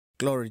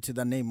Glory to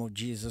the name of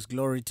Jesus.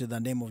 Glory to the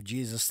name of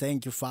Jesus.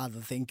 Thank you,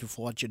 Father. Thank you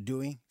for what you're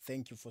doing.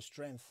 Thank you for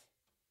strength.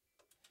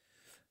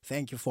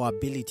 Thank you for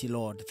ability,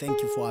 Lord. Thank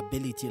you for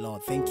ability,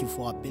 Lord. Thank you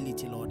for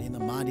ability, Lord. In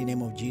the mighty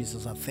name of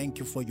Jesus, I thank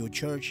you for your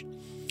church.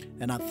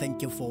 And I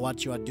thank you for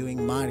what you are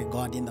doing, mighty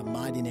God, in the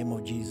mighty name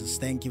of Jesus.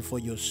 Thank you for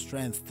your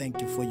strength.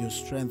 Thank you for your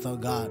strength, oh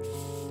God.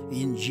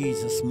 In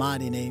Jesus'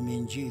 mighty name,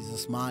 in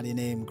Jesus' mighty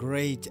name.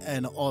 Great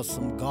and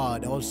awesome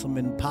God. Awesome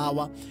in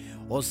power,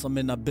 awesome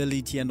in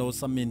ability, and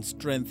awesome in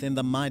strength. In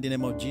the mighty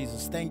name of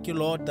Jesus. Thank you,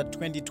 Lord, that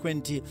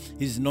 2020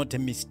 is not a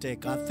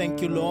mistake. I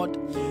thank you, Lord,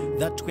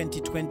 that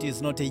 2020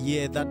 is not a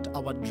year that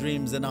our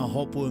dreams and our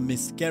hope will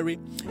miscarry.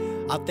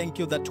 I thank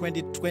you that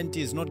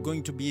 2020 is not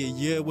going to be a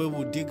year where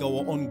we'll dig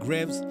our own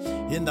graves.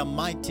 In the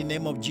mighty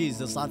name of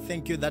Jesus, I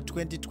thank you that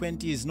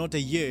 2020 is not a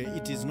year.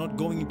 It is not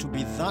going to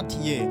be that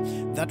year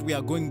that we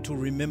are going to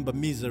remember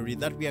misery,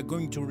 that we are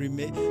going to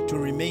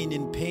remain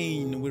in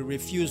pain. We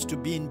refuse to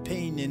be in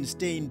pain and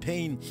stay in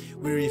pain.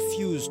 We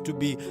refuse to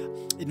be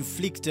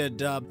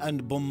inflicted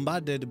and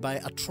bombarded by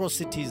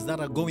atrocities that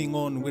are going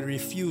on. We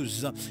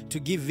refuse to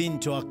give in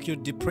to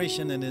acute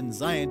depression and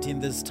anxiety in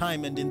this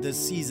time and in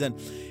this season.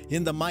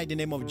 In the mighty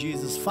name of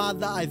Jesus.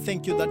 Father, I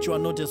thank you that you are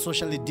not a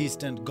socially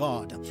distant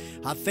God.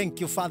 I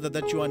thank you, Father,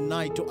 that you are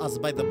nigh to us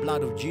by the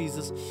blood of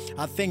Jesus.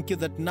 I thank you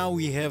that now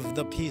we have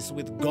the peace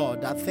with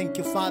God. I thank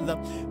you, Father,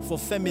 for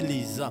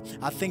families.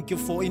 I thank you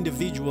for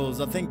individuals.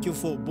 I thank you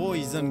for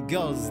boys and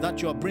girls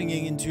that you are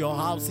bringing into your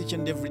house each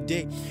and every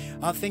day.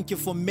 I thank you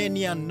for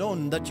many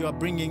unknown that you are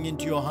bringing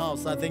into your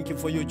house. I thank you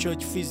for your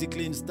church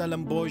physically in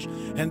Stellenbosch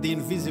and the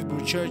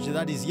invisible church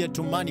that is yet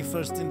to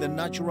manifest in the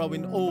natural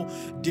in all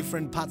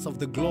different parts of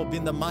the globe.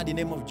 In the mighty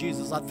name of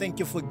Jesus, I thank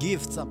you for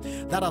gifts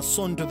that are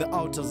sown to the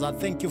altars. I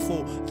thank you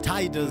for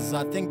tithers.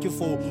 I thank you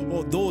for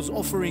those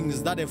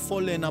offerings that have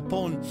fallen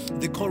upon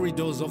the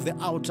corridors of the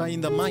altar.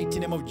 In the mighty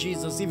name of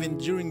Jesus, even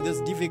during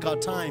this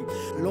difficult time,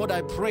 Lord,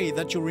 I pray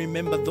that you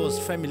remember those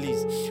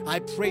families. I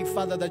pray,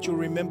 Father, that you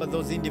remember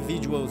those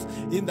individuals.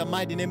 In the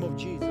mighty name of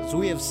Jesus,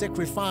 we have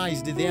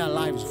sacrificed their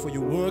lives for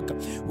your work.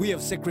 We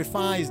have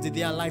sacrificed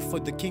their life for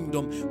the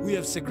kingdom. We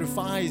have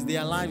sacrificed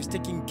their lives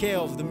taking care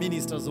of the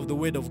ministers of the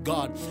word of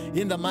God.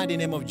 In the mighty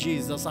name of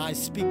Jesus, I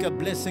speak a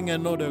blessing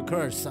and not a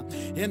curse.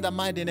 In the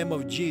mighty name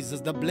of Jesus,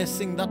 the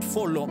blessing that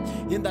follow.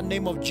 In the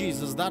name of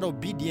Jesus, that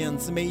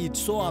obedience, may it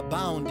so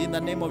abound. In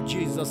the name of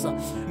Jesus,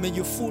 may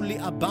you fully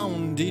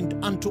abound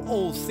unto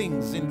all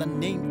things. In the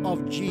name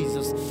of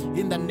Jesus,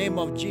 in the name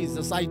of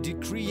Jesus, I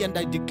decree and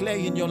I declare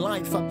in your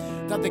life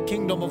that the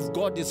kingdom of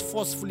God is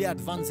forcefully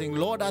advancing.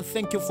 Lord, I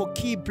thank you for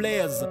key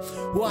players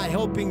who are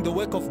helping the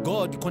work of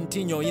God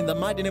continue. In the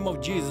mighty name of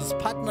Jesus,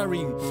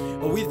 partnering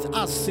with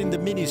us in the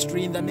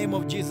ministry. In the name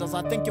of Jesus,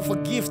 I thank you for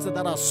gifts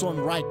that are sown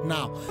right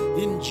now.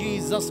 In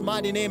Jesus'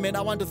 mighty name, and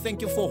I want to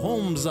thank you for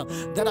homes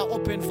that are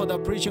open for the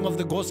preaching of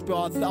the gospel.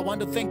 I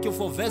want to thank you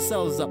for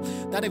vessels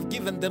that have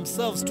given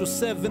themselves to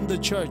serve in the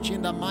church.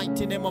 In the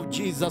mighty name of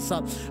Jesus,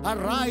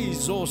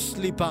 arise, O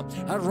sleeper,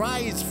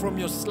 arise from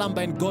your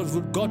slumber, and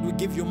God will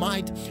give you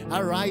might.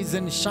 Arise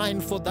and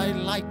shine, for thy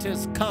light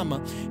has come.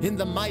 In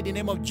the mighty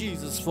name of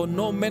Jesus, for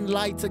no man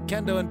lights a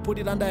candle and put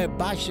it under a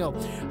bushel.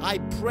 I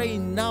pray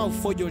now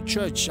for your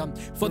church,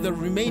 for the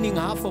remaining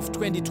half of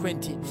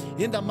 2020.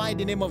 In the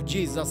mighty name of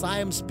Jesus, I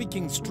am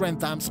speaking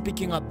strength. I am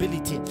speaking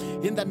ability.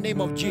 In the name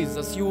of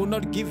Jesus, you will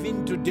not give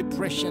in to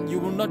depression. You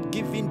will not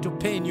give in to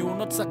pain. You will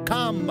not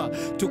succumb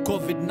to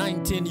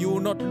COVID-19. You will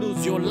not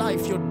lose your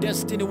life. Your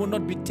destiny will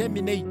not be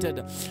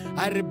terminated.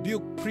 I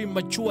rebuke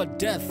premature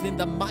death in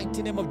the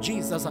mighty name of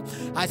Jesus.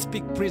 I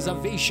speak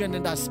preservation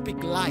and I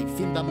speak life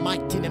in the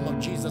mighty name of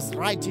Jesus.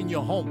 Right in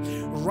your home,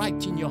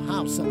 right in your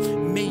house.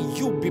 May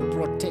you be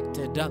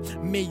protected.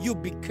 May you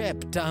be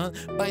kept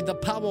by the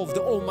power of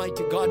the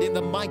Almighty God in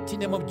the mighty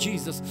name of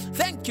Jesus.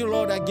 Thank you,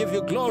 Lord. I give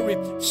you glory.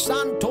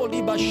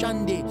 Santoli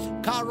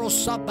bashandi, karo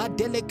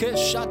sabadeleke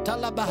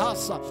shatala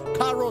bahasa,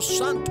 karo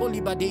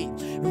santoli bade,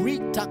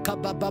 rita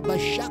kababa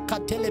shaka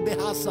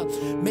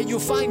telebehasa. May you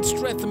find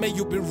strength. May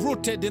you be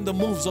rooted in the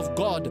moves of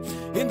God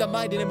in the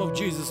mighty name of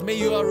Jesus. May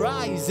you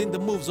arise in the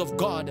moves of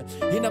God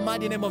in the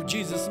mighty name of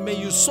Jesus. May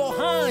you soar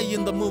high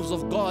in the moves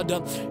of God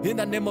in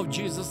the name of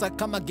Jesus. I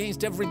come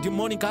against every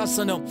demonic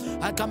arsenal.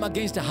 I come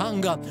against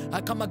hunger.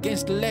 I come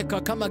against lack. I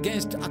come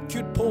against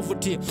acute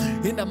poverty.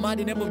 In the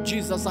mighty name of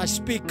Jesus, I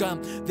speak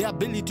the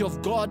ability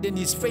of God and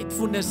His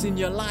faithfulness in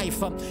your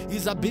life.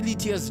 His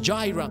ability as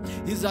Jireh.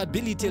 His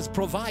ability as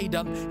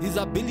provider. His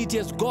ability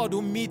as God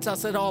who meets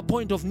us at our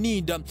point of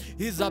need.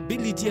 His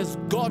ability as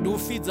God who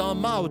feeds our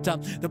mouth.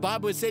 The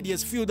Bible said He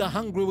has filled the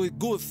hungry with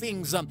good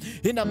things.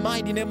 In the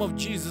mighty name of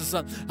Jesus,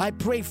 I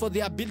pray for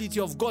the ability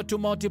of God to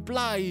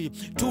multiply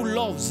 2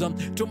 loaves,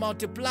 to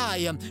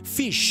multiply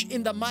fish.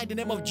 In the mighty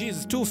name of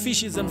Jesus, 2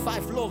 fishes and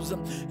 5 loaves.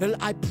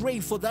 I pray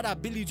for that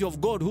ability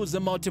of God, who's a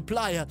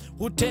multiplier,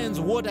 who turns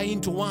water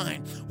into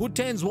wine, who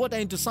turns water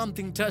into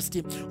something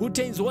thirsty, who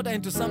turns water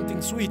into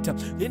something sweet.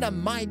 In the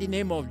mighty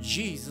name of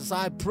Jesus,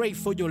 I pray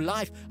for your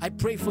life. I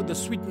pray for the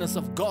sweetness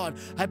of God.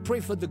 I pray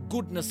for the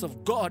goodness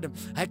of God.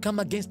 I come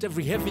against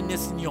every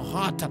heaviness in your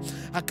heart.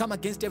 I come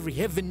against every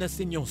heaviness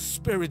in your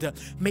spirit.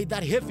 May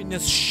that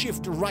heaviness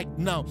shift right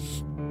now.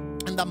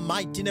 In the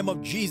mighty name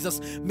of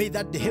Jesus, may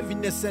that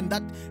heaviness and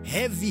that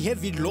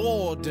heavy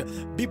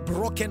load be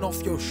broken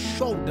off your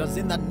shoulders.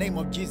 In the name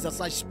of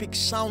Jesus, I speak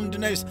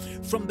soundness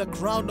from the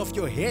crown of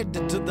your head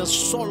to the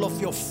sole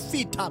of your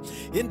feet.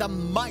 In the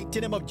mighty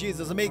name of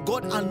Jesus, may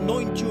God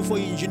anoint you for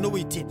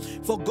ingenuity,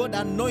 for God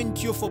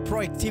anoint you for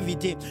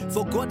proactivity,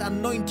 for God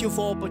anoint you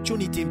for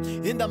opportunity.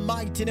 In the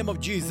mighty name of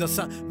Jesus,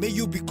 may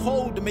you be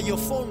called, may your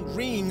phone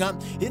ring.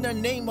 In the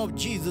name of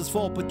Jesus,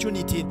 for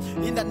opportunity.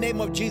 In the name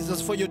of Jesus,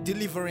 for your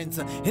deliverance.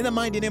 In the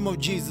mighty name of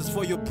Jesus,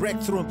 for your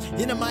breakthrough.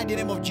 In the mighty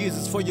name of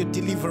Jesus, for your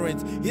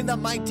deliverance. In the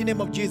mighty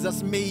name of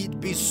Jesus, may it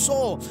be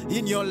so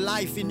in your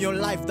life,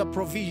 the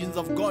provisions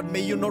of God. May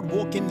you not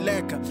walk in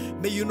lack.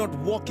 May you not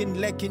walk in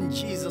lack in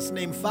Jesus'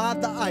 name.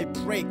 Father, I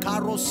pray.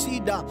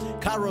 Karosida,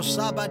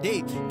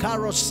 Karosabade,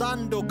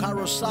 Karosando,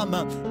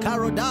 Karosama,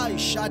 Karodai,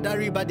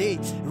 Shadaribade,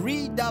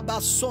 Rida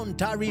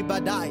Basonta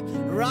Ribadai,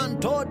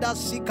 Rantoda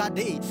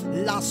Sikade,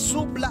 La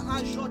Subla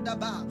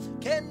Ajodaba,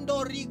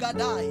 Kendo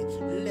Rigadai,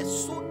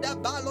 Lesuda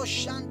Balo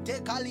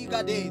Shante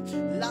Kaligade,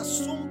 La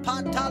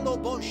Sumpatalo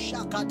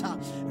Boshakata,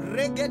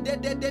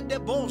 Regede de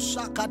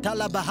Boshakata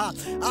Labaha.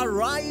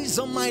 Arise,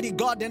 Almighty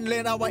God, and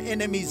let our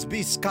enemies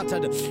be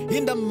scattered.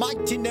 In the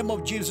mighty name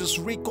of Jesus,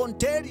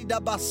 Reconteri da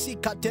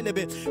Basika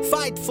Telebe.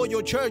 Fight for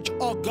your church,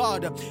 oh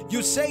God.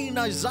 You say in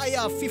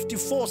Isaiah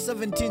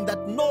 54:17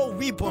 that no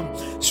weapon,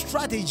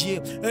 strategy,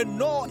 and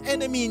no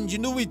enemy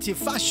ingenuity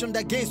fashioned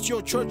against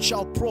your church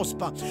shall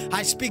prosper.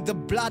 I speak the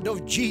blood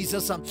of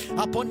Jesus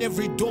upon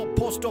every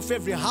doorpost of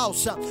every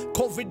house.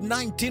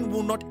 COVID-19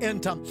 will not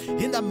enter.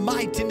 In the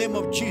mighty name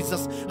of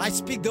Jesus, I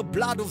speak the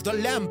blood of the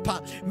Lamb.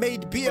 May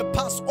it be a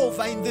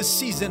Passover in this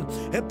season.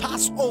 A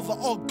Passover,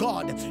 oh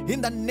God.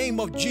 In the name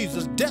of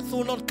Jesus, death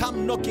will not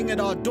come knocking at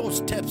our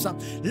doorsteps.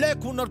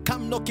 Lack will not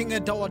come knocking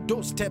at our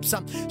doorsteps.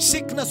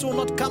 Sickness will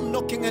not come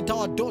knocking at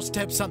our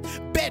doorsteps.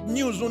 Bad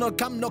news will not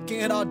come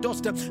knocking at our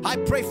doorstep. I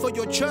pray for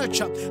your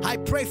church. I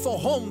pray for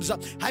homes.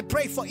 I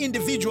pray for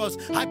individuals.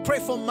 I pray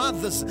for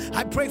mothers.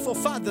 I pray for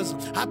fathers.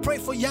 I pray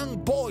for young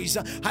boys.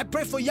 I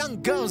pray for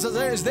young girls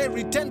as they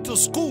return to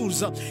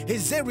schools,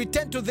 as they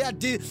return to their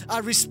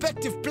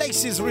respective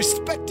places,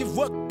 respective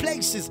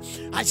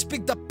workplaces. I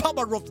speak the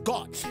power of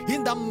God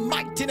in the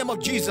mighty name of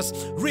Jesus.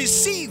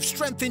 Receive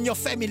strength in your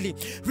family.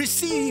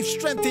 Receive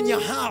strength in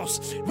your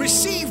house.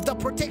 Receive the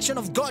protection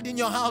of God in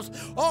your house.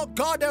 Oh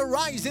God,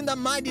 arise in the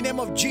mighty name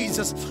of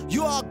Jesus.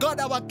 You are God,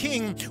 our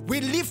King.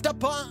 We lift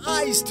up our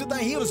eyes to the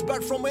hills,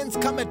 but from whence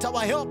cometh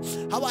our help?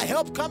 Our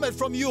help cometh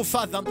from you,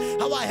 Father.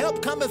 Our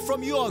help cometh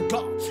from you, O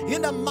God.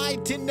 In the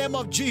mighty name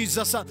of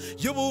Jesus,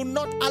 you will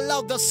not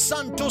allow the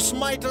sun to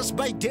smite us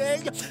by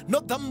day,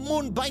 not the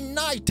moon by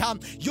night.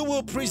 You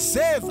will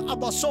preserve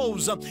our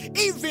souls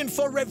even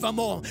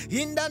forevermore.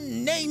 In the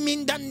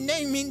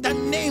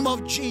name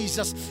of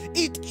Jesus.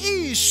 It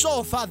is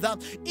so, Father.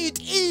 It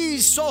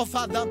is so,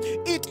 Father.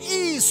 It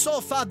is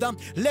so, Father.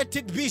 Let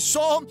it be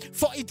so,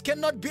 for it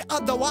cannot be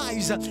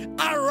otherwise.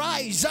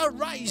 Arise,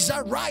 arise,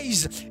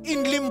 arise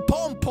in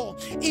Limpopo,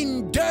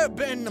 in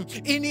Durban,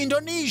 in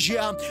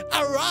Indonesia.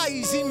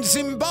 Arise in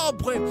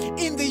Zimbabwe,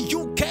 in the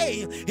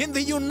UK, in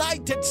the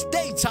United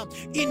States,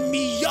 in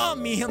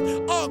Miami.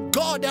 Oh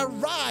God,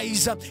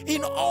 arise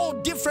in all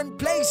different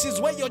places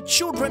where your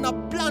children are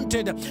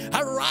planted.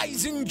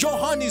 Arise in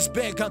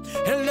Johannesburg,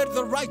 and let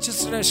the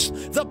righteousness,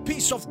 the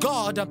peace of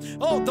God,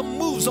 the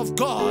moves of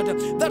God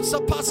that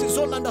surpasses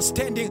all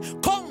understanding.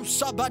 Kom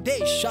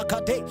sabade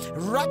shakade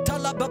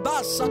ratala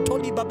baba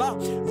satoli baba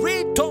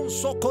riton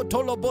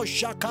sokotolobo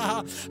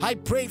shakaha. I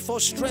pray for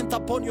strength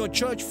upon your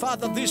church,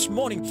 Father, this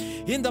morning.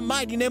 In the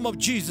mighty name of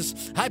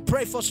Jesus, I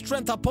pray for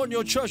strength upon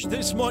your church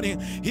this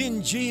morning.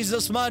 In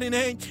Jesus' mighty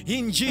name,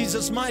 in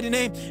Jesus' mighty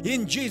name,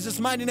 in Jesus'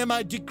 mighty name,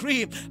 I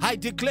decree, I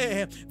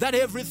declare that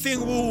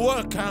everything will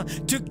work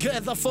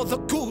together for the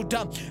good.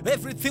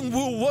 Everything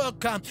will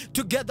work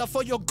together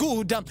for your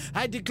good.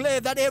 I declare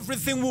that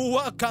everything will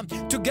work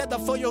together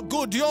for your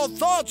good. Your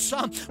thoughts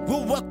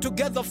will work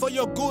together for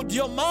your good.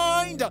 Your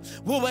mind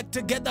will work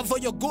together for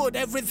your good.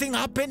 Everything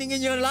happening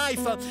in your life,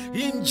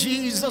 in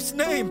Jesus'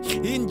 name,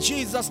 in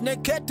Jesus'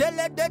 name.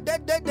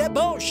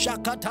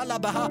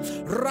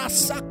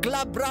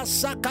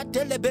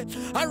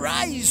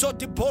 Arise, O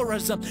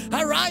Deborahs,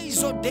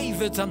 arise, O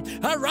Davids,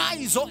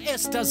 arise, O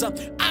Esthers,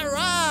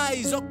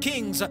 arise, O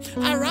kings,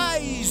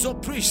 arise, O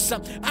priests,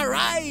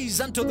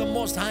 arise unto the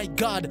Most High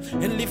God,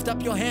 and lift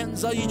up your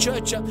hands, O ye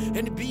church,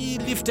 and be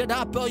lifted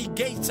up, O ye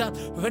gates,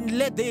 and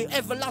let the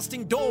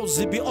everlasting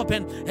doors be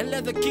open, and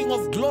let the King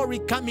of glory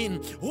come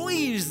determine who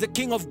is the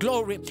King of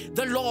glory,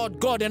 the Lord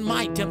God and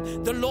mighty,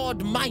 the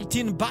Lord mighty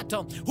in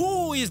battle.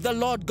 Who is the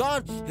Lord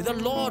God? The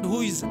Lord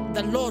who is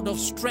the Lord of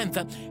strength,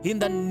 in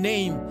the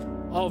name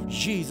of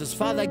Jesus.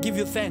 Father, I give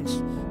you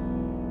thanks.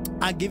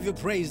 I give you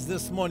praise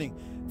this morning.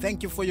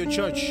 Thank you for your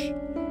church.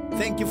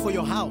 Thank you for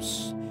your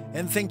house.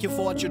 And thank you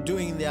for what you're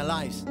doing in their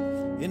lives.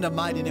 In the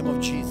mighty name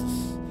of Jesus.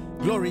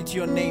 Glory to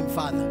your name,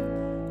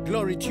 Father.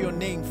 Glory to your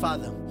name,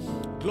 Father.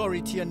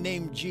 Glory to your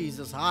name,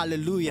 Jesus.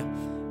 Hallelujah.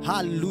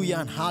 Hallelujah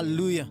and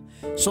hallelujah.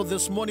 So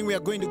this morning we are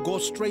going to go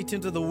straight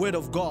into the Word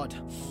of God.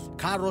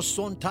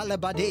 Karoson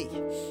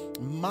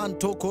talabade.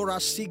 Manto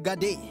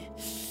korasigade.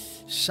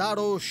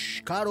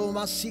 Sarosh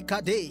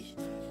karomasikade.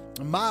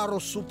 Maro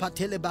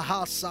supatele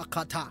bahasa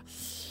kata.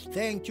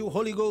 Thank you,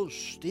 Holy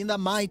Ghost. In the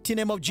mighty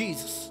name of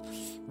Jesus.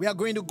 We are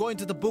going to go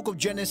into the book of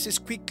Genesis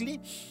quickly.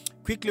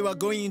 Quickly, we are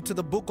going into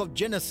the book of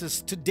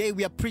Genesis. Today,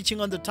 we are preaching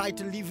on the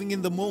title, Living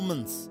in the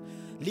Moments.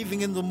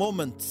 Living in the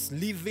moments.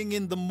 Living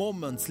in the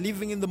moments.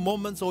 Living in the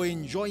moments or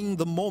enjoying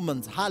the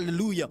moments.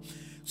 Hallelujah.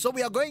 So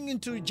we are going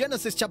into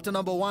Genesis chapter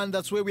number 1.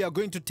 That's where we are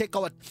going to take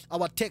our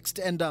text.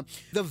 And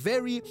the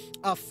very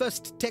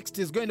first text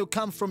is going to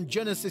come from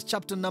Genesis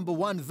chapter number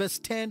 1, verse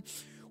 10.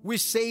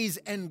 Which says,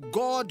 and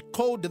God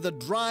called the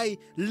dry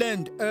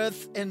land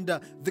earth, and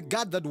the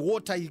gathered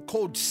water he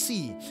called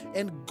sea.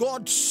 And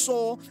God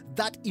saw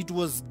that it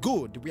was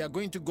good. We are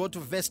going to go to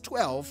verse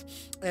 12.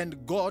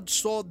 And God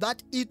saw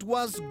that it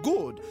was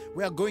good.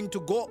 We are going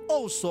to go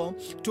also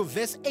to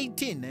verse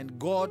 18. And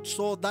God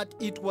saw that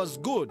it was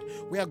good.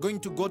 We are going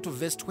to go to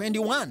verse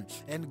 21.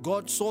 And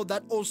God saw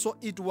that also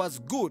it was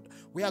good.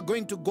 We are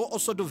going to go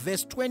also to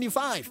verse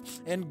 25.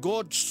 And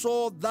God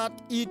saw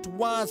that it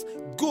was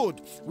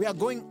good. We are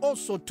going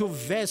also to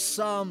verse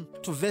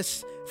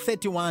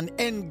 31.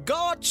 And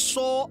God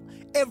saw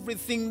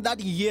everything that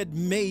he had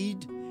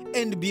made,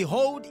 and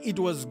behold, it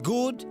was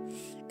good.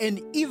 And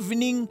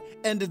evening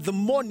and the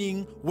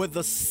morning were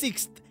the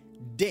sixth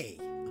day.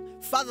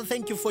 Father,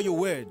 thank you for your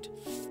word.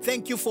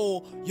 Thank you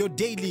for your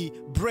daily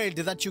bread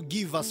that you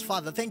give us,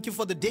 Father. Thank you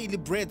for the daily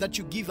bread that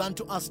you give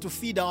unto us to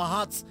feed our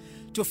hearts,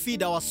 to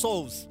feed our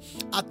souls.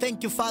 I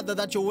thank you, Father,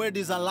 that your word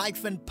is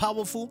alive and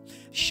powerful,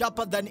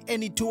 sharper than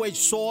any two-edged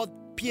sword,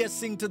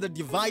 piercing to the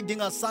dividing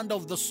asunder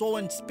of the soul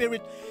and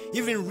spirit,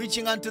 even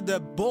reaching unto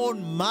the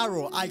bone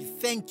marrow. I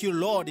thank you,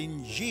 Lord,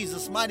 in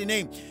Jesus' mighty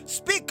name.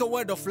 Speak a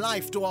word of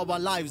life to our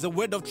lives, a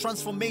word of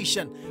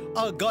transformation,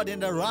 oh God,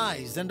 and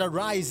arise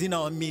in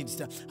our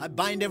midst. I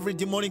bind every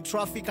demonic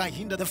traffic. I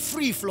hinder the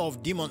free flow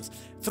of demons.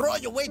 Throw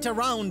your weight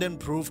around and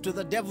prove to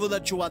the devil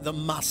that you are the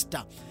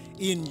master.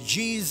 In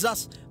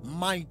Jesus'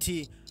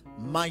 mighty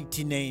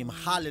name.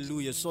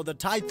 Hallelujah. So the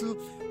title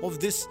of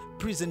this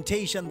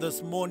presentation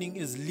this morning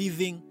is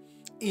Living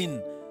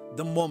in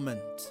the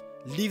Moment.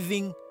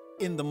 Living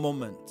in the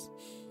moment.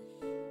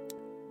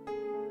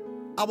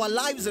 Our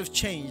lives have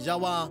changed.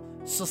 Our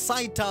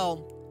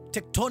societal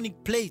tectonic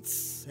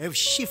plates have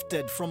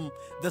shifted from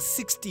the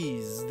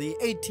 60s, the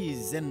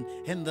 80s,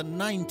 and the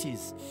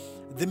 90s.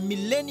 The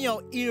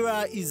millennial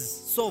era is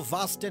so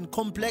vast and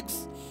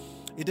complex.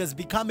 It has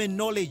become a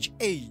knowledge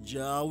age.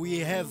 We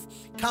have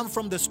come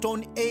from the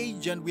Stone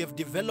Age, and we have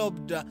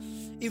developed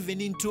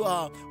even into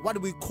what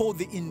we call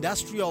the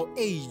industrial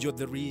age or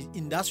the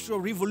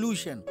industrial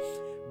revolution.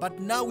 But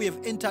now we have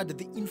entered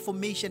the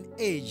information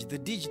age, the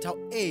digital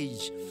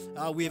age.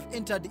 We have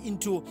entered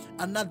into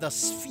another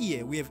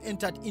sphere. We have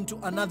entered into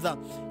another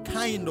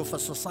kind of a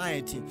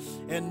society.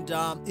 And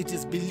it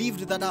is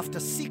believed that after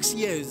 6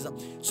 years,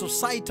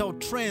 societal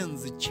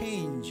trends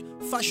change,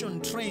 fashion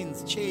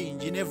trends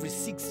change in every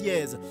 6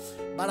 years.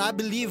 But I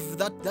believe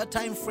that that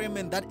time frame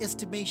and that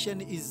estimation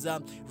is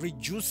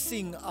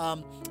reducing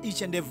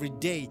each and every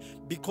day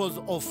because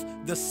of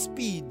the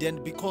speed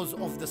and because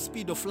of the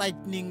speed of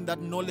lightning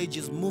that knowledge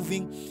is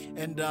moving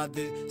and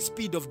the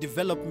speed of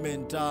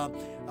development.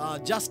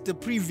 Just the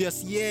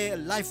previous year,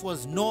 life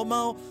was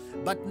normal,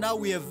 but now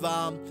we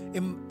have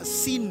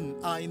seen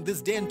in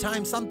this day and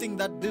time something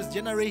that this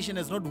generation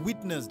has not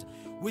witnessed,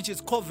 which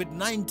is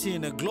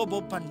COVID-19, a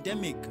global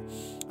pandemic.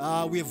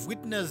 We have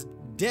witnessed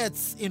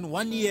deaths in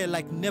 1 year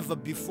like never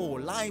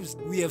before. Lives,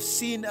 we have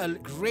seen a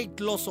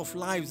great loss of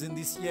lives in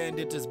this year, and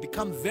it has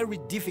become very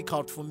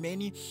difficult for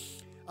many.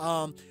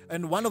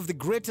 And one of the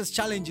greatest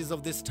challenges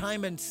of this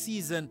time and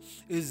season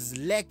is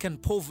lack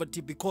and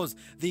poverty, because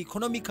the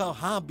economical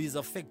hub is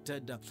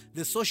affected.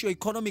 The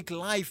socio-economic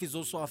life is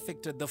also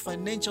affected. The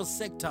financial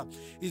sector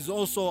is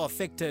also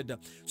affected.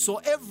 So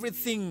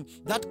everything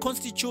that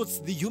constitutes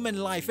the human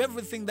life,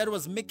 everything that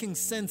was making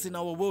sense in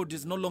our world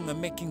is no longer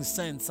making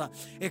sense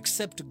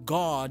except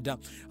God.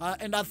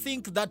 And I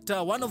think that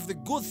one of the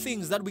good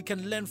things that we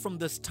can learn from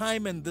this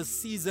time and this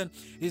season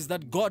is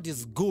that God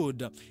is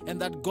good,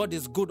 and that God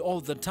is good all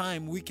the the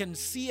time, we can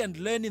see and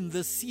learn in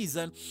this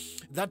season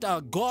that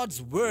our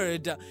God's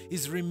word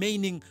is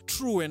remaining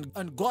true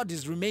and God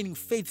is remaining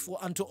faithful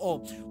unto all.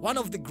 One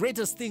of the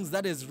greatest things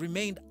that has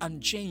remained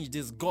unchanged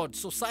is God.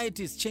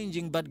 Society is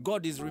changing, but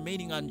God is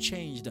remaining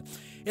unchanged.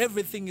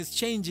 Everything is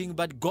changing,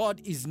 but God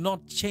is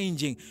not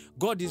changing.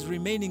 God is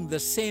remaining the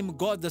same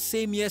God, the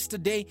same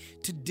yesterday,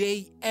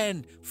 today,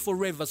 and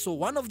forever. So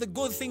one of the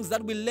good things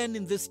that we learn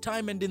in this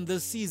time and in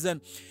this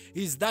season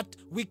is that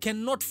we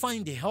cannot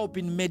find help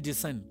in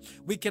medicine.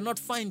 We cannot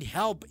find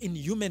help in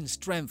human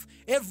strength.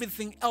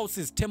 Everything else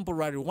is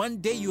temporary. One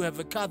day you have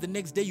a car, the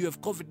next day you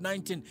have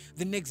COVID-19,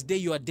 the next day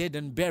you are dead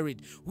and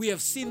buried. We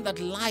have seen that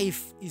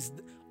life is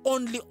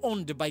only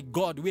owned by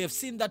God. We have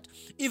seen that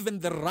even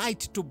the right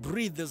to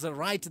breathe is a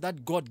right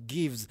that God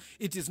gives.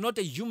 It is not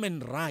a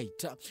human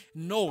right.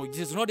 No, it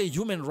is not a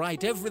human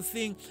right.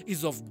 Everything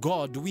is of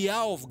God. We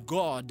are of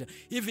God.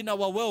 Even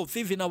our wealth,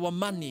 even our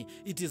money,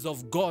 it is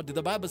of God.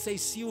 The Bible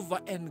says silver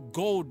and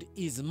gold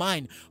is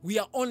mine. We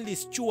are only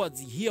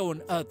stewards here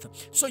on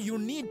earth. So you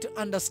need to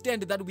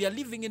understand that we are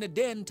living in a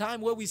day and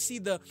time where we see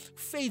the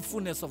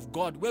faithfulness of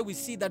God, where we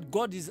see that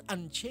God is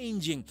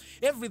unchanging.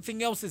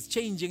 Everything else is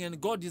changing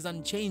and God is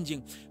unchanging.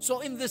 So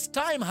in this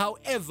time,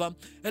 however,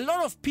 a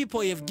lot of people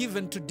have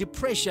given to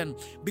depression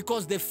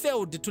because they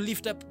failed to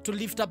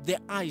lift up their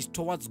eyes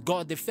towards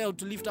God. They failed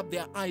to lift up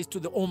their eyes to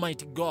the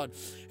Almighty God.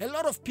 A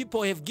lot of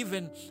people have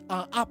given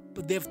up.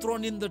 They've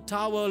thrown in the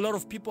towel. A lot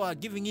of people are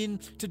giving in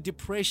to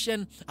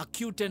depression,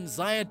 acute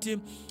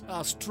anxiety,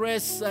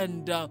 stress,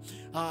 and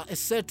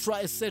etc.,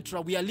 etc.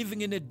 We are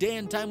living in a day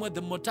and time where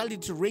the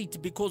mortality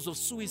rate because of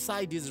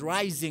suicide is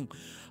rising.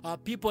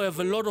 People have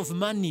a lot of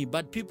money,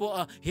 but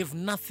people have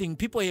nothing.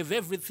 People have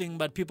everything,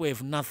 but people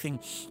have nothing.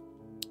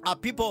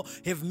 People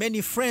have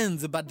many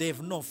friends, but they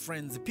have no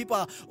friends. People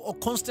are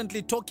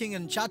constantly talking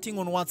and chatting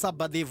on WhatsApp,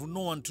 but they have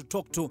no one to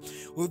talk to.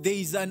 There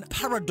is an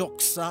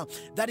paradox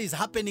that is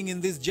happening in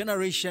this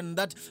generation,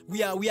 that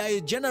we are a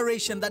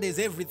generation that is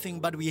everything,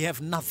 but we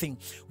have nothing.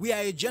 We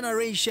are a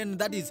generation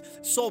that is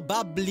so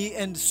bubbly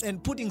and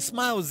putting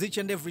smiles each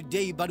and every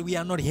day, but we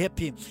are not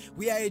happy.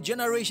 We are a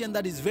generation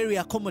that is very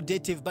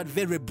accommodative, but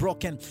very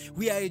broken.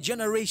 We are a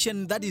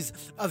generation that is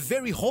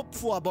very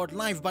hopeful about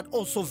life, but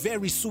also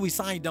very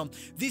suicidal.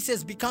 This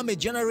has become a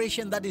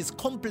generation that is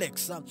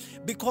complex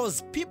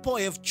because people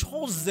have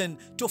chosen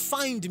to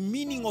find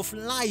meaning of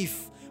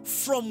life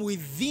from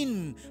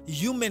within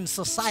human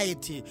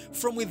society,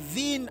 from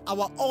within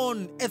our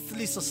own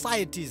earthly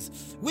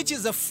societies, which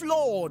is a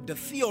flawed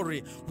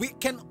theory. We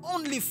can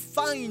only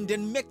find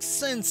and make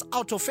sense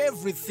out of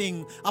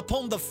everything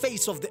upon the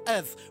face of the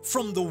earth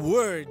from the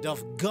Word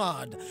of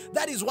God.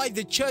 That is why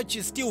the church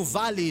is still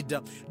valid.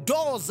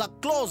 Doors are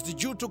closed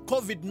due to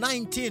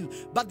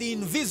COVID-19, but the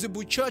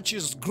invisible church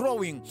is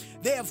growing.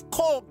 They have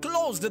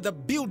closed the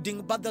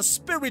building, but the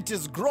spirit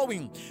is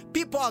growing.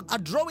 People are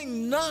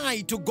drawing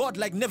nigh to God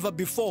like never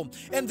before.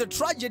 And the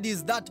tragedy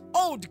is that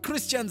old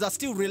Christians are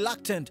still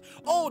reluctant.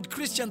 Old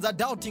Christians are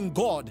doubting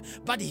God,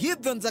 but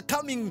heathens are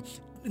coming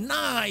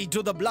nigh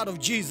to the blood of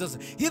Jesus.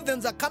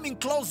 Heathens are coming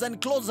closer and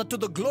closer to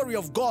the glory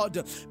of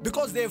God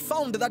because they have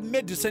found that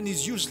medicine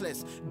is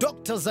useless.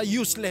 Doctors are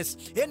useless.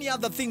 Any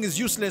other thing is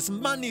useless.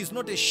 Money is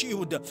not a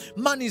shield.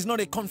 Money is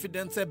not a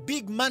confidence. A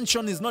big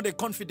mansion is not a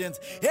confidence.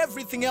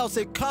 Everything else,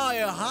 a car,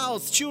 a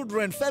house,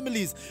 children,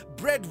 families,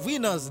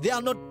 breadwinners, they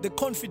are not the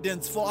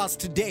confidence for us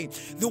today.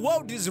 The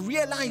world is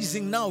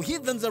realizing now,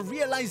 heathens are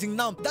realizing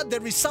now that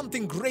there is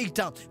something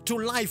greater to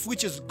life,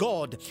 which is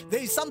God.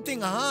 There is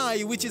something high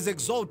which is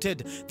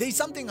exalted. There is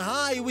something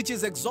high which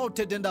is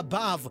exalted and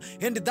above,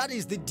 and that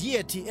is the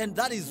deity, and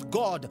that is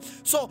God.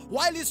 So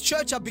while His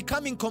church are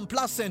becoming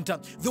complacent,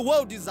 the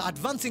world is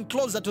advancing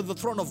closer to the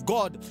throne of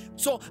God.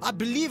 So I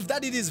believe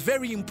that it is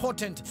very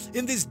important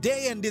in this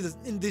day and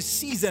in this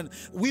season,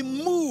 we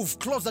move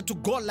closer to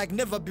God like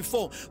never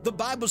before. The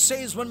Bible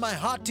says, when my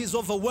heart is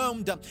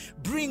overwhelmed,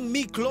 bring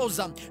me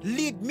closer,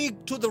 lead me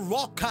to the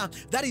rock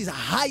that is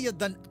higher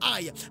than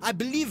I. I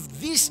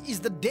believe this is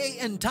the day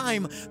and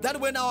time that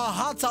when our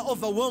hearts are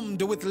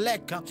overwhelmed with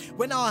lack,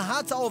 when our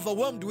hearts are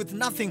overwhelmed with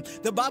nothing,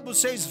 the Bible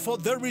says, for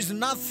there is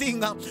nothing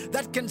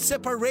that can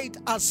separate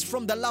us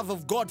from the love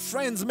of God.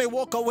 Friends may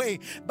walk away,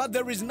 but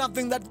there is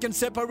nothing that can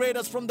separate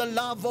us from the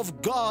love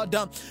of God.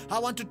 I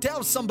want to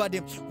tell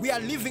somebody, we are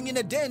living in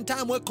a day and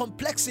time where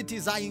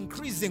complexities are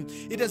increasing.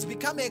 It has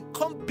become a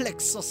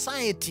complex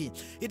society.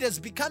 It has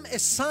become a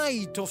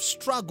site of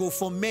struggle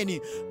for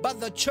many,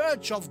 but the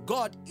church of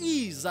God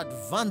is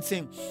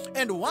advancing.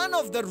 And one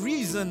of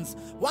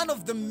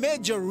the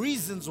major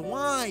reasons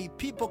why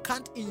people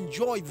can't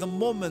enjoy the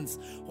moments,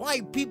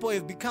 why people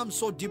have become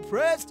so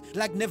depressed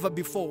like never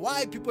before,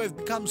 why people have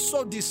become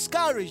so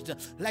discouraged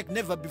like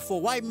never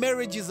before, why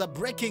marriages are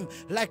breaking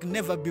like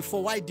never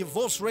before, why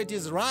divorce rate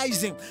is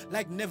rising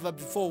like never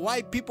before,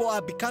 why people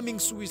are becoming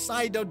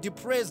suicidal,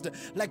 depressed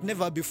like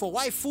never before,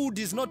 why food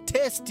is not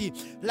tasty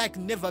like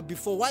never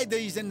before, why there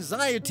is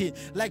anxiety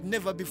like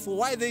never before,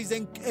 why there is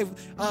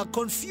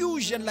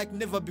confusion like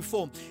never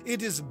before.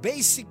 It is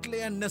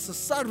basically and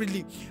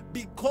necessarily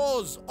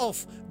because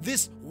of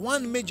this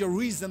one major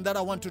reason that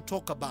I want to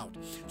talk about.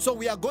 So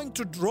we are going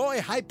to draw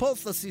a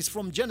hypothesis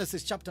from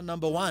Genesis chapter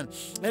number 1,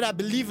 and I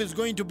believe is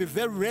going to be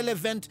very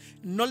relevant,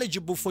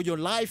 knowledgeable for your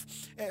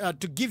life,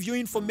 to give you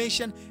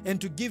information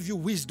and to give you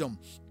wisdom.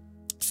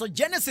 So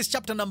Genesis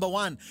chapter number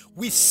 1,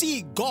 we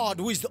see God,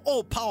 who is the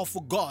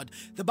all-powerful God.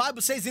 The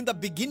Bible says in the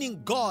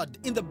beginning God,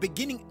 in the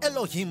beginning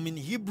Elohim in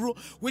Hebrew,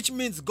 which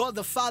means God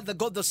the Father,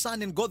 God the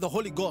Son, and God the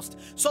Holy Ghost.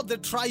 So the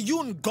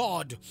triune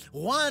God,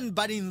 one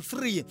but in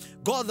three,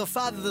 God the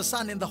Father, the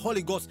Son, and the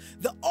Holy Ghost.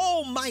 The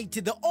almighty,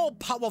 the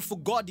all-powerful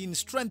God in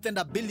strength and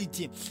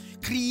ability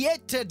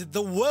created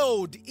the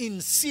world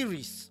in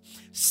series,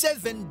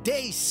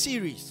 7-day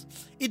series.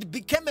 It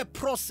became a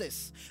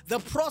process. The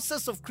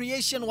process of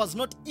creation was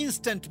not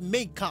instant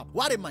makeup.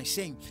 What am I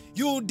saying?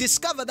 You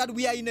discover that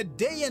we are in a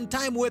day and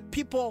time where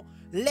people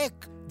lack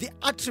the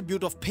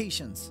attribute of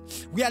patience.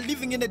 We are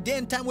living in a day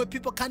and time where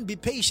people can't be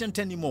patient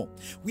anymore.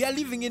 We are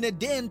living in a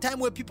day and time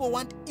where people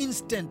want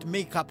instant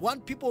makeup.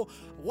 People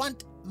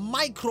want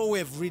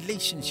microwave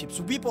relationships.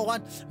 People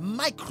want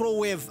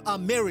microwave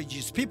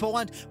marriages. People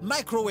want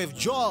microwave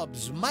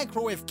jobs,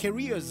 microwave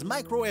careers,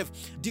 microwave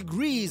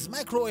degrees,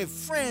 microwave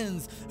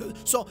friends.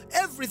 So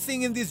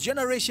everything in this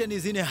generation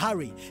is in a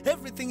hurry.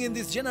 Everything in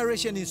this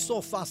generation is so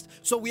fast.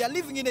 So we are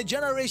living in a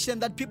generation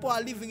that people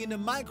are living in a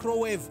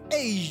microwave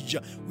age.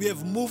 We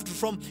have moved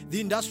from the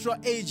industrial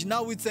age.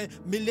 Now it's a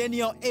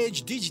millennial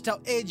age,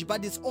 digital age,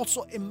 but it's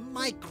also a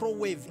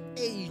microwave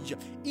age.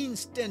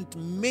 Instant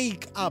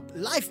makeup.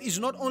 Life is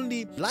not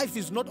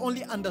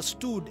only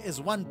understood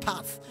as one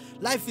path.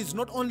 Life is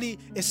not only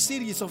a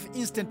series of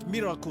instant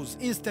miracles,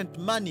 instant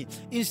money,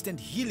 instant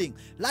healing.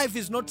 Life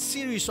is not a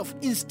series of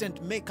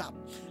instant makeup.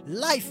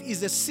 Life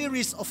is a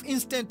series of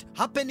instant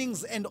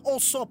happenings and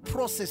also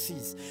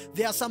processes.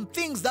 There are some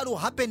things that will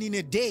happen in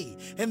a day,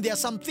 and there are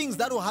some things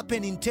that will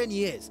happen in 10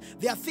 years.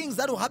 There are things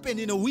that will happen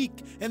in a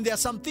week, and there are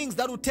some things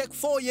that will take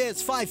 4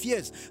 years, 5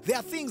 years. There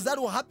are things that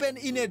will happen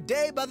in a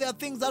day, but there are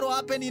things that will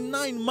happen in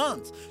 9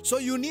 months. So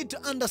you need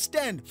to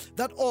understand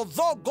that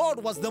although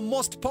God was the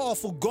most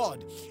powerful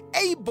God,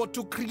 able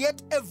to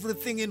create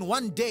everything in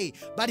one day,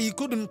 but he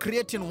couldn't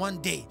create in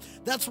one day.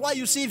 That's why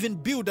you see even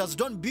builders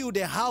don't build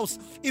a house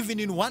even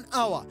in 1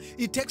 hour.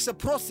 It takes a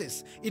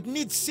process. It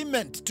needs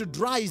cement to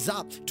dry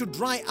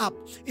up.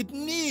 It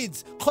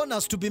needs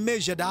corners to be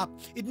measured up.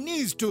 It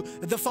needs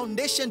the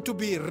foundation to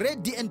be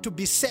ready and to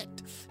be set.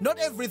 Not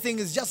everything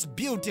is just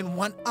built in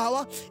 1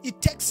 hour.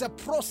 It takes a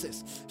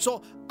process.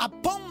 So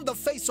upon the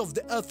face of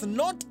the earth,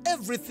 not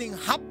everything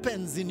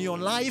happens in your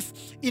life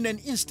in an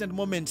instant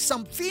moment.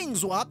 Some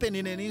things will happen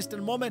in an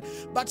instant moment,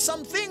 but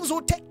some things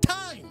will take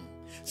time.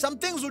 Some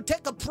things will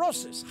take a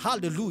process.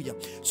 Hallelujah.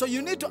 So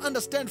you need to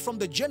understand from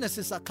the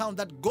Genesis account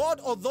that God,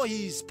 although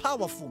he is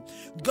powerful,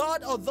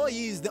 God, although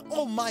he is the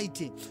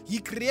Almighty, he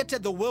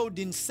created the world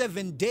in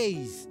 7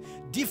 days.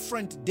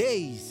 Different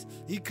days.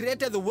 He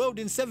created the world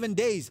in 7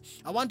 days.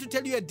 I want to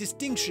tell you a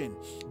distinction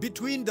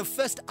between the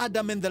first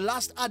Adam and the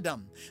last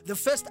Adam. The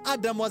first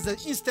Adam was an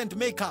instant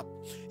makeup.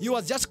 He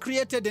was just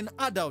created an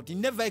adult. He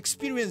never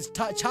experienced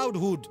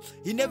childhood.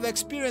 He never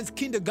experienced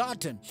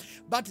kindergarten.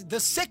 But the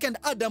second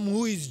Adam,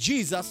 who is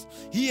Jesus,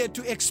 he had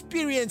to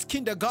experience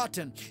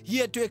kindergarten. He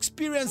had to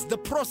experience the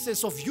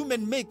process of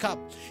human makeup.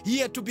 He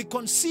had to be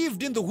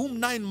conceived in the womb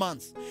 9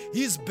 months.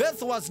 His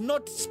birth was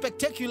not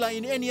spectacular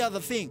in any other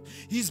thing.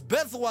 His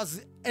birth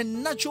was a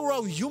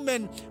natural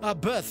human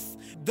birth.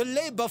 The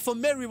labor for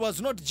Mary was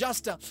not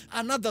just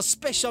another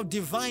special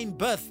divine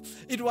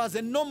birth. It was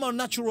a normal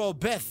natural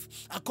birth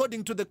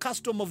according to the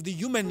custom of the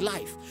human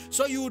life.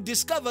 So you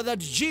discover that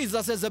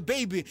Jesus as a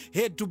baby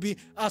had to be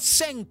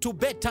sang to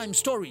bedtime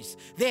stories.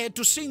 They had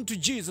to sing to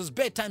Jesus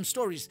bedtime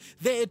stories.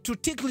 They had to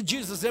tickle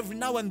Jesus every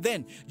now and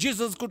then.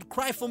 Jesus could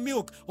cry for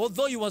milk,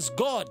 although he was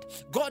God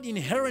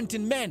inherent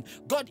in man,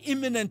 God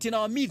immanent in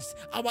our midst,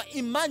 our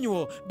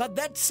Emmanuel. But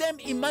that same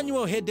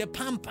Emmanuel had a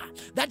pamper.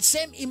 That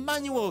same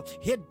Emmanuel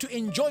had to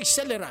enjoy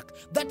Celiac.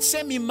 That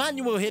same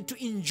Emmanuel had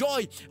to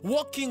enjoy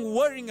walking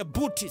wearing a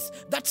booties.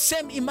 That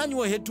same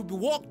Emmanuel had to be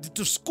walked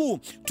to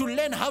school to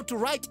learn how to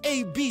write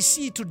A, B,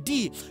 C to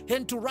D,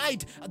 and to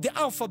write the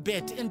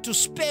alphabet, and to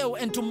spell,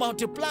 and to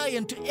multiply,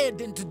 and to add,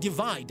 and to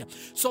divide.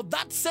 So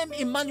that same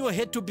Emmanuel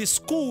had to be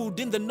schooled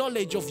in the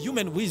knowledge of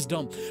human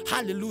wisdom.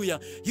 Hallelujah.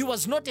 He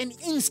was not an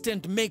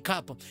instant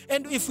makeup.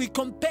 And if we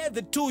compare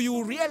the two, you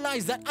will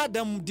realize that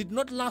Adam did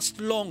not last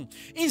long.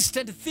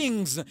 Instant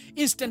things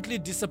instantly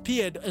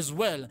disappeared as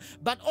well.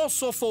 But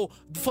also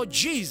for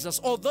Jesus,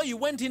 although he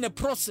went in a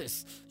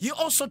process, he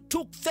also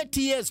took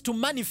 30 years to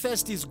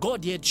manifest his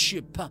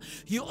Godheadship.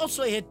 He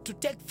also had to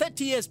take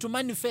 30 years to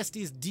manifest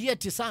his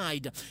deity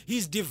side,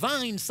 his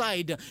divine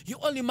side. He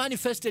only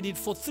manifested it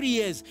for 3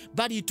 years,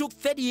 but he took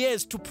 30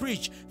 years to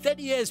preach,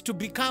 30 years to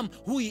become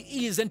who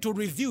he is and to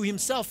reveal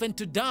himself and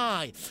to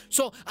die.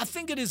 So I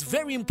think it is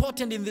very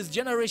important in this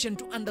generation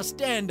to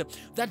understand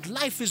that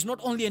life is not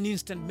only an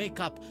instant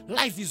makeup.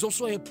 Life is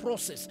also a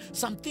process.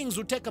 Some things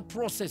will take a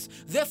process.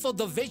 Therefore,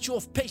 the virtue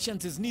of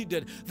patience is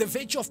needed. The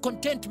virtue of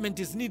contentment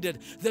is needed.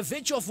 The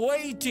virtue of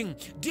waiting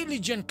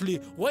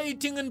diligently,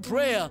 waiting in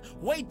prayer,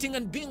 waiting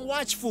and being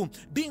watchful,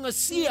 being a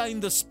seer in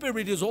the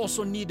spirit is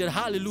also needed.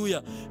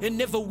 Hallelujah. And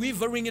never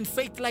wavering in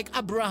faith like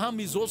Abraham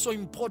is also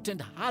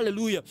important.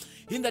 Hallelujah.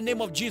 In the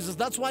name of Jesus.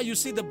 That's why you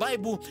see the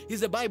Bible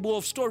is a Bible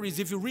of stories.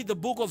 If you read the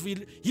book of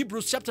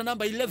Hebrews chapter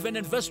number 11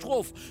 and verse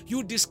 12,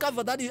 you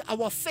discover that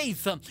our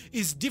faith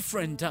is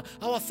different.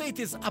 Our faith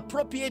is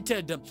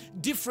appropriated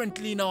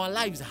differently in our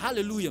lives.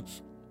 Hallelujah.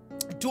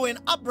 To an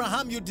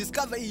Abraham, you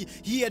discover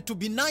he had to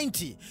be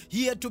 90.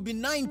 He had to be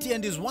 90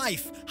 and his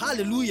wife,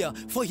 hallelujah,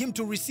 for him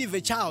to receive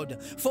a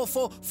child.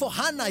 For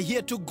Hannah, he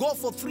had to go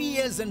for 3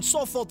 years and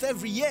so forth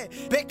every year,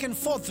 back and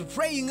forth,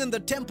 praying in the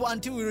temple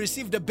until he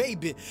received a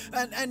baby.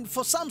 And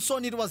for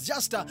Samson, it was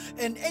just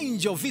an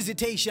angel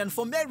visitation.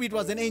 For Mary, it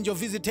was an angel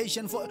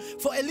visitation. For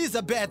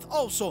Elizabeth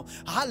also,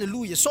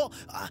 hallelujah. So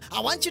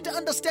I want you to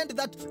understand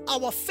that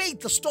our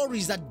faith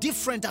stories are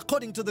different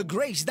according to the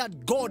grace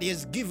that God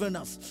has given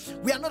us.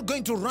 We are not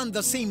going to run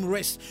the same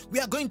race. We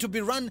are going to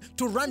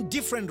run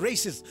different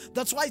races.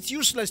 That's why it's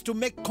useless to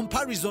make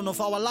comparison of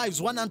our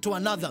lives one unto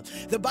another.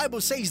 The Bible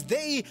says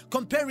they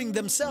comparing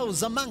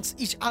themselves amongst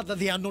each other,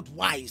 they are not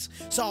wise.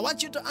 So I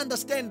want you to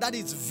understand that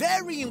it's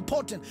very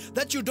important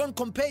that you don't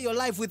compare your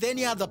life with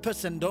any other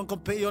person. Don't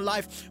compare your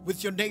life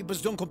with your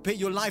neighbors. Don't compare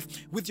your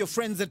life with your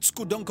friends at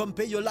school. Don't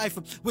compare your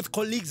life with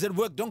colleagues at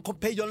work. Don't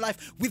compare your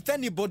life with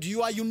anybody.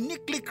 You are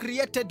uniquely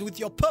created with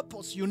your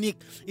purpose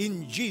unique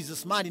in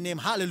Jesus' mighty name.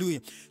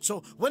 Hallelujah.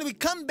 So when we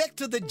come back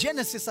to the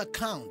Genesis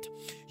account,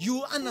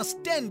 you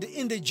understand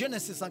in the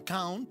Genesis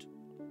account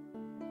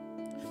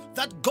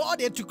that God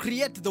had to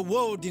create the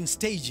world in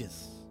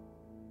stages.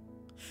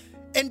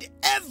 And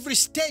every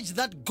stage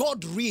that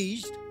God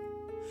reached,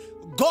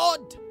 God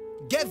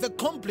gave a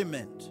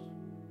compliment.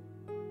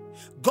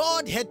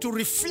 God had to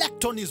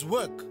reflect on his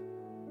work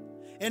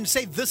and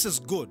say, this is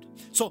good.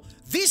 So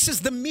this is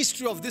the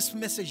mystery of this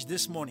message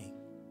this morning.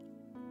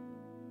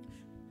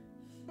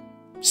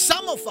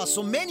 Some of us,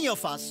 or many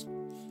of us,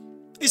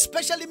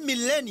 especially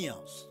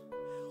millennials,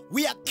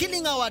 we are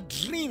killing our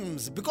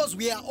dreams because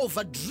we are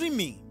over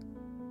dreaming.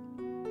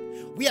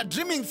 We are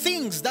dreaming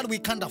things that we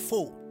can't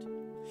afford.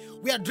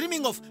 We are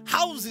dreaming of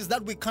houses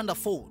that we can't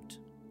afford.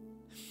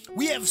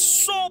 We have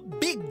so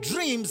big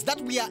dreams that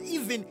we are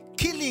even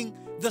killing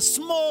the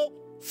small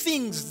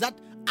things that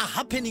are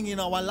happening in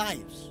our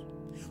lives.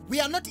 We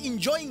are not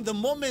enjoying the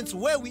moments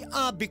where we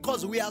are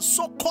because we are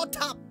so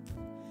caught up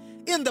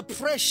in the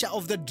pressure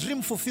of the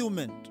dream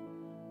fulfillment.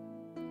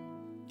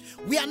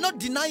 We are not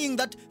denying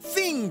that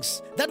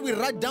things that we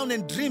write down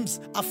in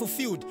dreams are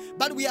fulfilled,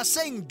 but we are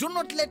saying do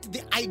not let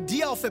the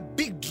idea of a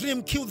big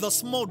dream kill the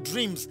small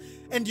dreams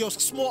and your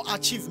small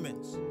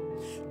achievements.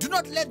 Do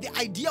not let the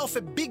idea of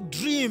a big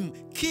dream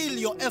kill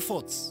your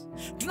efforts.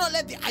 Do not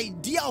let the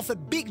idea of a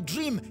big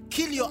dream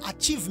kill your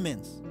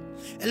achievements.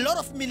 A lot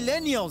of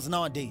millennials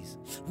nowadays,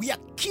 we are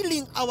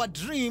killing our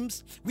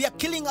dreams, we are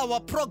killing our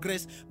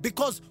progress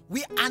because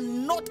we are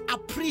not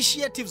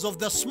appreciative of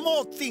the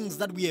small things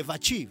that we have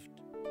achieved.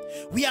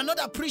 We are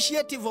not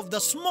appreciative of the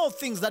small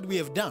things that we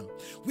have done.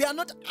 We are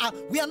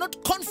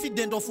not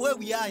confident of where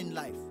we are in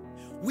life.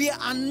 We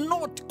are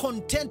not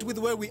content with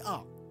where we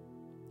are.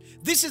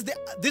 This is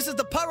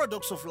the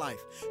paradox of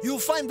life. You'll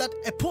find that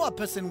a poor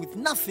person with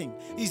nothing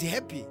is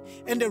happy,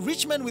 and a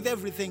rich man with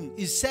everything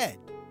is sad.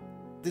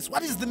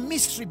 What is the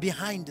mystery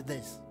behind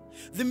this?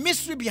 The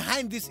mystery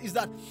behind this is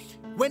that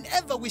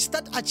whenever we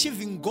start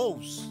achieving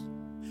goals,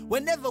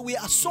 whenever we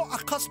are so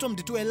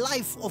accustomed to a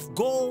life of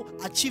goal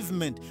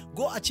achievement,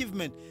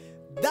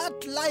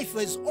 that life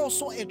is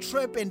also a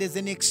trap and there's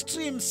an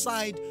extreme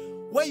side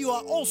where you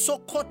are also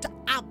caught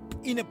up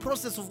in a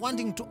process of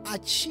wanting to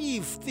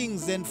achieve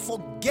things and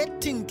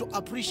forgetting to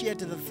appreciate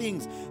the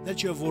things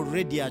that you have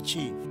already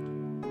achieved.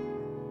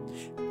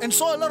 And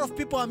so a lot of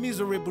people are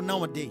miserable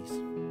nowadays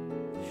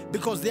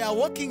because they are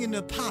walking in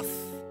a path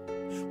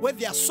where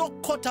they are so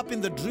caught up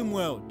in the dream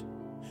world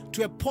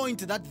to a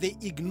point that they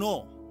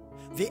ignore,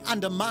 they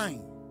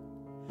undermine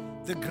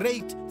the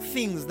great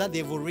things that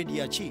they've already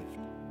achieved.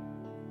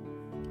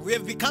 We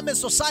have become a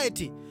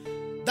society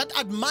that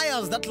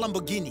admires that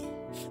Lamborghini,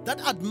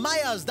 that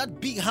admires that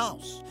big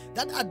house,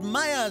 that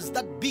admires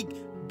that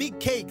big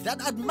cake,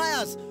 that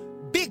admires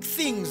big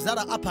things that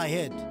are up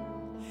ahead.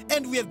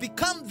 And we have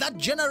become that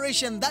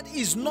generation that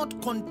is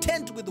not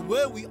content with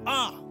where we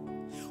are.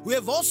 We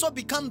have also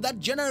become that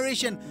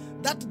generation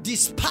that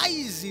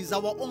despises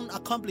our own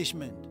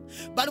accomplishment.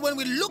 But when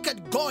we look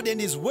at God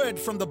and His Word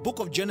from the book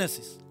of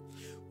Genesis,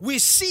 we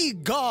see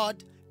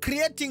God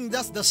creating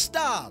just the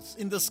stars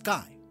in the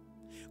sky,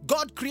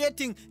 God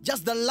creating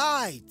just the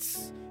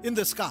lights in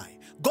the sky,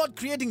 God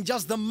creating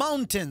just the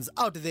mountains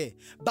out there,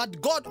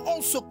 but God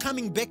also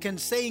coming back and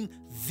saying,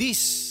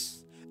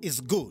 this is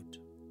good.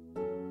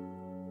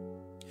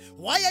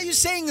 Why are you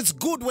saying it's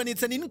good when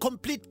it's an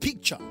incomplete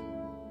picture?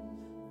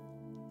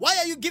 Why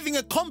are you giving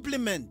a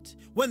compliment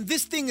when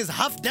this thing is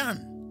half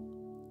done?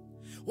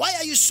 Why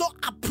are you so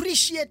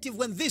appreciative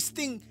when this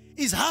thing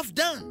is half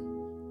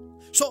done.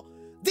 So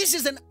this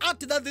is an art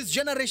that this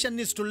generation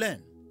needs to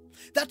learn.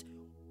 That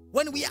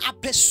when we are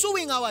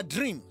pursuing our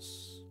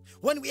dreams,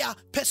 when we are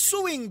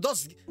pursuing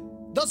those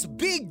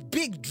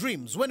big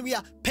dreams, when we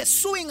are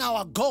pursuing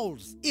our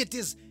goals, it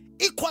is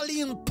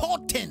equally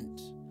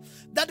important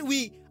that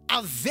we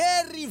are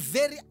very,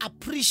 very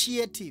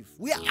appreciative.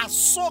 We are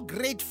so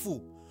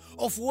grateful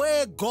of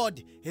where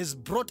God has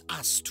brought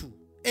us to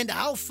and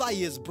how far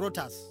He has brought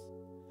us.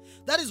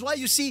 That is why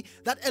you see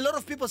that a lot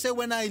of people say,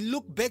 when I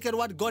look back at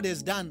what God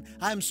has done,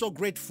 I am so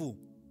grateful.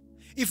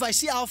 If I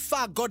see how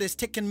far God has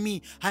taken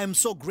me, I am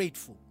so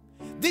grateful.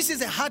 This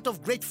is a heart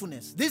of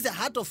gratefulness. This is a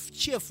heart of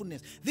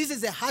cheerfulness. This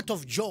is a heart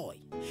of joy.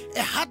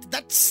 A heart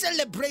that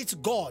celebrates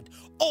God.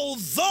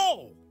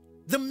 Although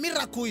the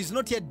miracle is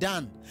not yet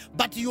done,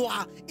 but you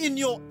are in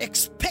your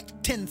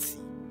expectancy.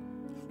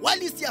 While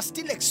you are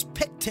still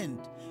expectant,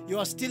 you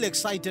are still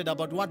excited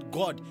about what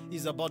God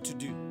is about to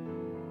do.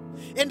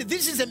 And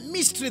this is a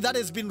mystery that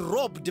has been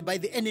robbed by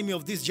the enemy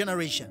of this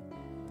generation.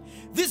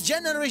 This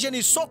generation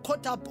is so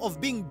caught up of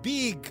being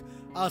big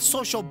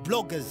social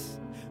bloggers,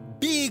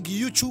 big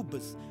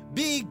YouTubers,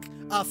 big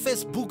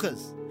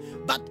Facebookers.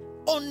 But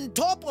on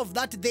top of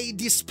that, they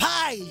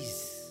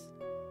despise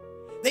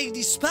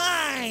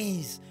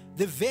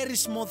the very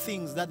small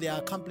things that they are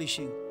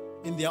accomplishing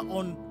in their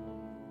own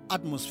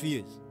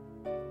atmospheres.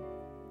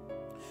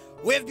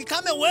 We have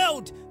become a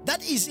world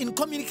that is in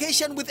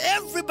communication with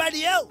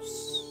everybody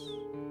else,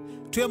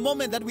 to a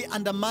moment that we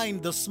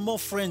undermine the small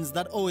friends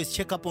that always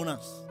check up on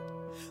us,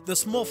 the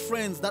small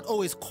friends that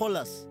always call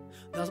us,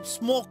 the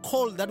small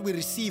call that we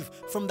receive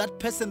from that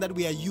person that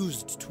we are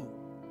used to.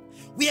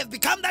 We have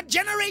become that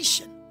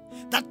generation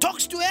that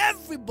talks to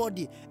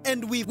everybody,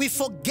 and we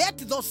forget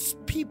those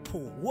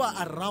people who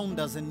are around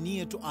us and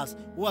near to us,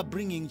 who are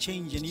bringing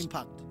change and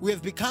impact. We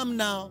have become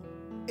now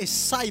a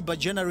cyber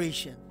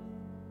generation,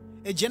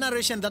 a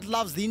generation that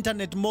loves the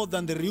internet more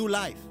than the real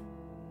life,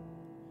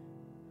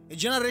 a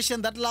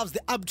generation that loves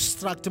the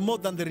abstract more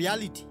than the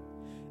reality,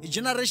 a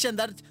generation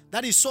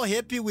that is so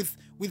happy with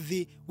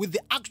the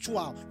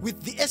actual,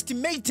 with the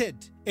estimated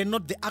and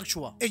not the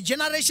actual, a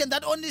generation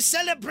that only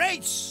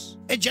celebrates,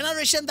 a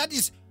generation that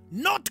is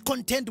not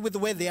content with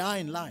where they are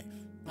in life.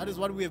 That is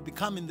what we have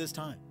become in this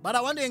time. But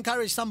I want to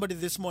encourage somebody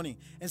this morning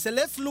and say,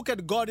 let's look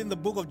at God in the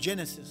book of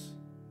Genesis.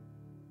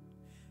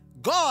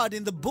 God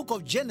in the book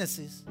of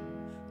Genesis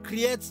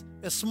creates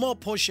a small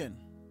portion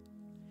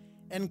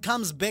and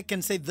comes back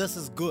and says, this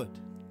is good.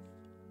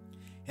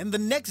 And the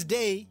next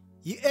day,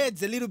 He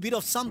adds a little bit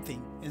of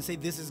something and says,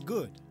 this is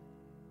good.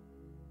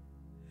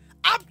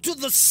 Up to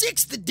the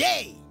sixth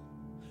day,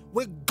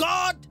 where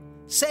God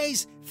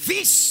says,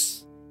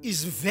 this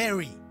is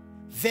very,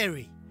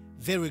 very,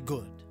 very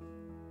good.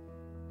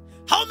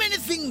 How many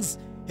things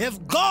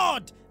have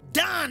God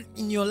done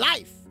in your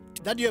life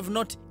that you have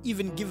not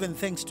even given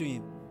thanks to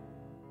Him?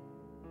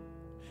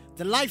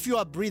 The life you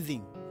are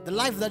breathing, the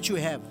life that you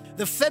have,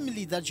 the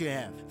family that you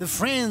have, the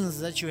friends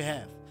that you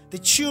have, the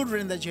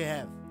children that you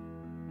have.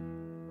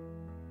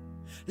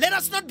 Let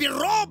us not be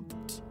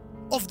robbed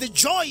of the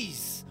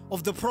joys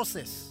of the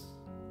process.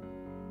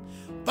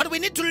 But we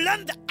need to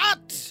learn the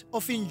art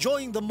of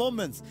enjoying the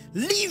moments,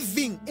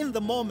 living in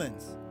the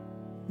moments,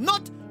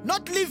 not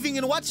living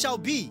in what shall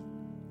be.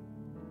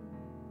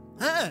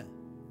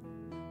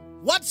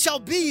 What shall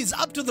be is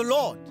up to the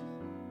Lord.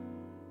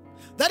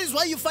 That is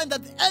why you find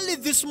that early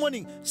this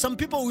morning, some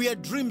people who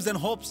had dreams and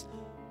hopes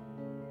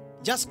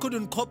just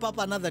couldn't cope up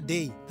another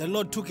day. The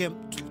Lord took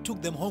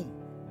them home.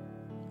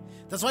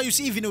 That's why you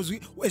see, even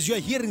as you are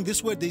hearing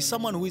this word, there's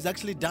someone who is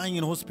actually dying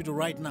in hospital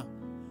right now,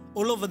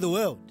 all over the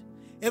world.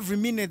 Every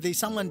minute there's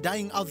someone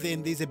dying out there,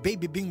 and there's a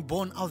baby being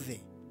born out there.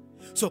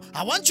 So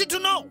I want you to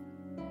know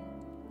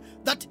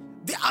that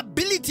the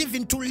ability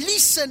even to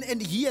listen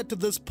and hear to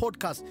this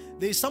podcast,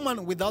 there is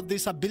someone without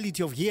this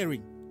ability of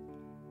hearing.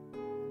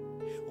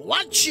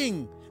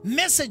 Watching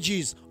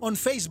messages on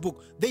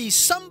Facebook, there is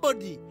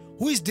somebody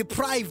who is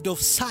deprived of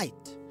sight.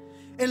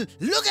 And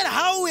look at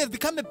how we have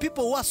become a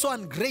people who are so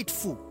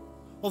ungrateful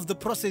of the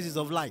processes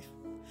of life.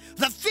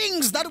 The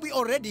things that we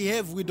already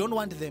have, we don't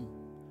want them.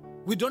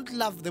 We don't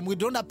love them. We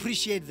don't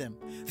appreciate them.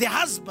 The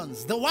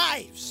husbands, the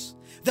wives,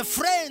 the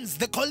friends,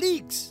 the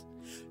colleagues.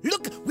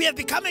 Look, we have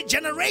become a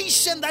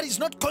generation that is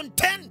not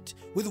content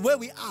with where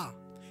we are.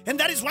 And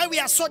that is why we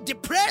are so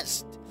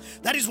depressed.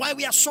 That is why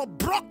we are so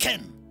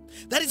broken.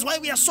 That is why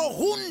we are so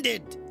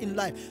wounded in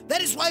life.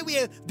 That is why we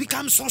have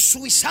become so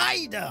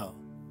suicidal.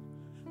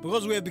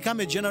 Because we have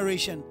become a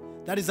generation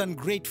that is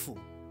ungrateful.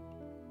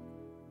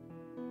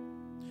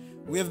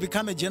 We have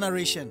become a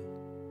generation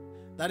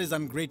that is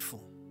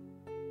ungrateful.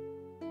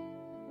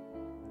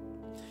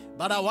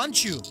 But I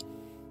want you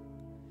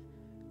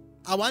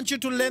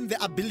to learn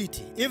the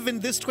ability, even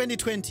this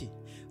 2020,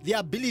 the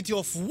ability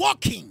of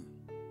walking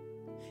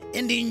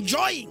and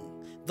enjoying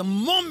the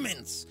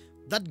moments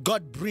that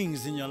God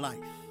brings in your life.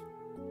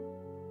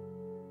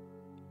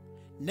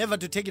 Never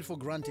to take it for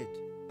granted.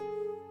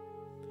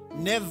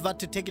 Never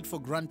to take it for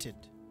granted.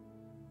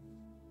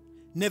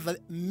 Never.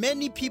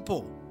 Many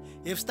people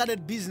have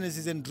started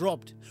businesses and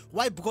dropped.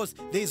 Why? Because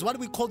there is what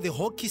we call the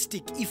hockey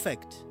stick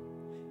effect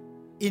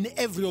in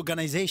every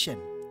organization,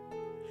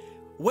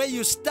 where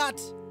you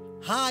start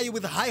high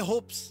with high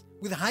hopes,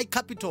 with high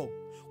capital,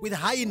 with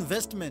high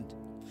investment.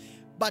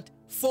 But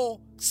for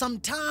some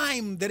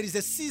time, there is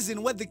a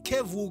season where the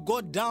curve will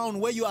go down,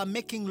 where you are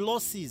making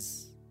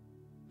losses.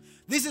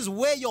 This is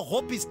where your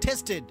hope is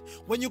tested.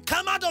 When you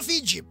come out of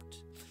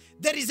Egypt,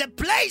 there is a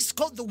place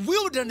called the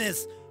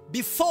wilderness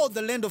before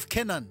the land of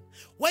Canaan,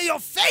 where your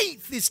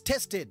faith is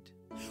tested,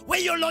 where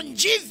your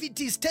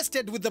longevity is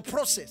tested with the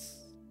process.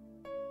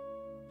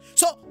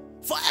 So,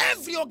 for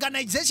every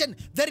organization,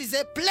 there is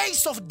a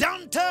place of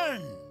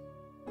downturn.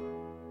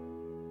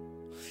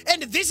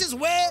 And this is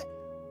where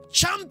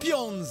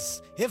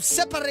champions have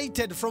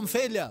separated from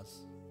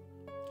failures.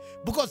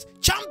 Because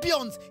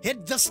champions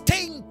had the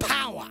staying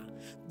power.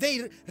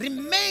 They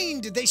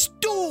remained, they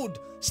stood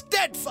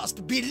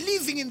steadfast,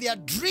 believing in their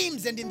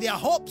dreams and in their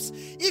hopes,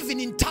 even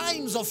in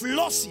times of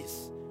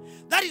losses.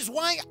 That is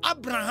why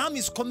Abraham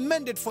is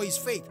commended for his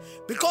faith,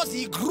 because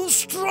he grew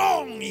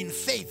strong in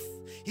faith.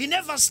 He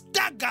never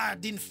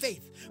staggered in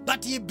faith,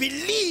 but he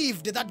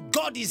believed that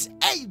God is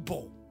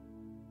able.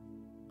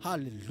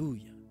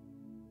 Hallelujah.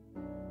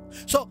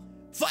 So,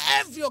 for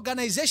every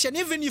organization,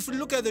 even if you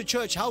look at the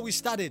church, how we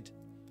started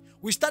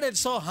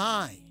so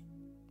high.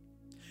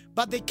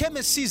 But there came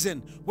a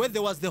season where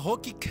there was the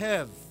hockey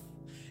curve.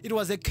 It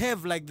was a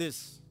curve like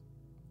this.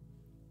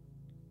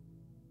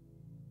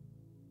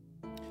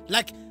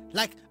 Like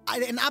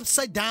an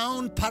upside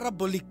down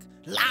parabolic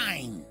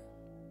line.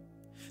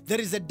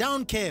 There is a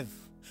down curve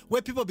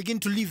where people begin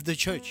to leave the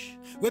church,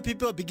 where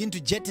people begin to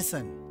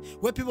jettison,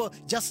 where people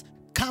just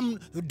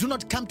do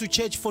not come to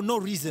church for no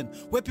reason,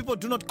 where people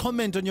do not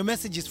comment on your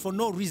messages for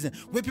no reason,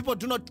 where people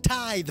do not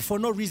tithe for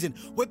no reason,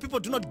 where people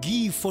do not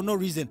give for no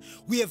reason.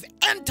 We have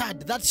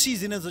entered that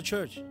season as a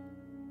church.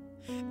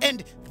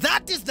 And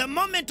that is the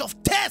moment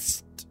of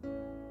test.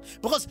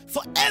 Because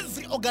for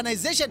every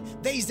organization,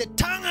 there is a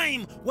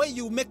time where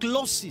you make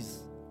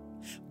losses.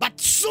 But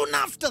soon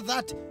after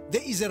that,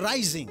 there is a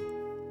rising.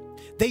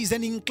 There is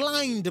an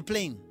inclined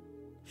plane.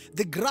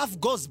 The graph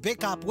goes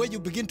back up where you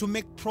begin to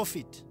make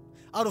profit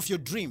out of your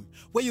dream,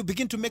 where you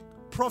begin to make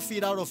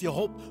profit out of your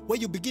hope, where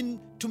you begin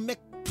to make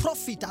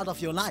profit out of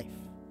your life.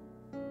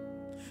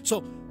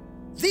 So,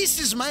 this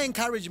is my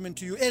encouragement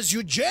to you as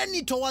you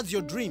journey towards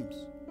your dreams.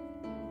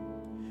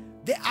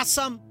 There are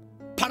some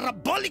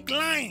parabolic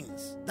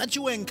lines that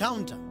you will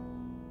encounter.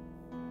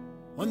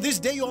 On this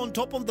day, you're on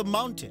top of the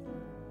mountain.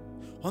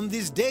 On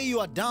this day, you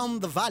are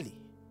down the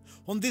valley.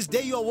 On this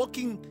day, you are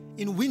walking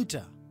in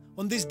winter.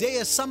 On this day,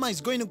 a summer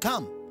is going to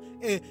come.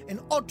 An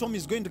autumn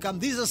is going to come.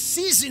 These are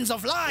seasons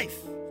of life.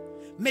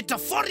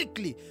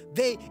 Metaphorically,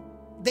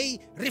 they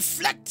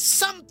reflect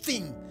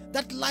something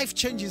that life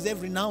changes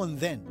every now and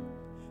then.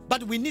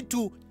 But we need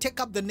to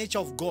take up the nature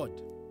of God.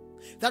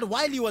 That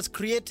while he was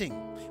creating,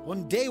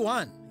 on day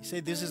 1, he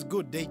said, this is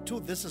good. Day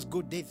 2, this is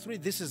good. Day 3,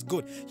 this is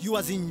good. He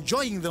was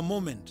enjoying the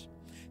moment.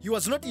 He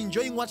was not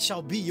enjoying what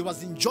shall be. He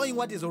was enjoying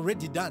what is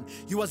already done.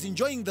 He was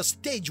enjoying the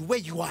stage where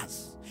he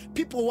was.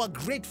 People who are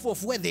grateful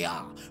of where they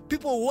are.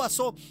 People who are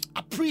so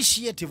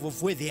appreciative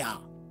of where they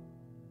are.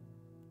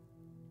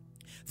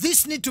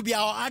 This needs to be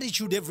our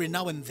attitude every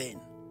now and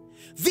then.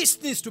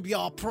 This needs to be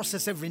our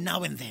process every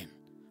now and then.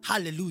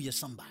 Hallelujah,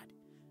 somebody.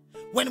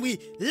 When we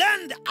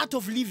learn the art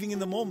of living in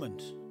the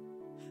moment,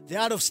 the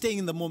art of staying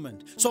in the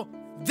moment. So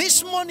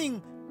this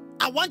morning,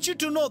 I want you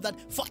to know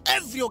that for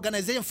every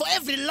organization, for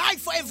every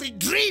life, for every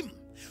dream,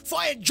 for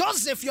a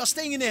Joseph, you're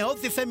staying in a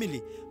healthy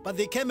family. But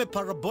there came a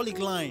parabolic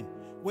line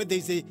where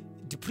there's a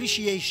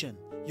depreciation.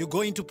 You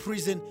go into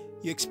prison,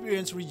 you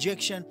experience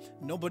rejection,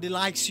 nobody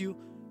likes you,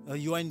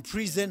 you are in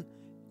prison,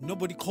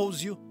 nobody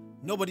calls you,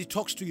 nobody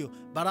talks to you.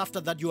 But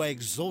after that, you are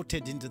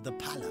exalted into the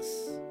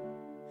palace.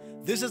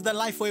 This is the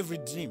life for every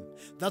dream.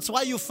 That's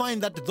why you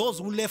find that those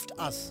who left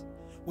us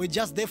were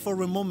just there for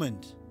a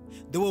moment.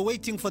 They were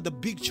waiting for the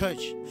big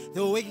church. They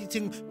were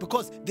waiting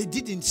because they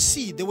didn't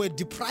see. They were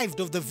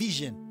deprived of the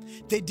vision.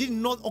 They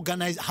didn't know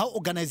how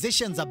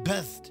organizations are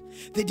birthed.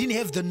 They didn't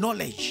have the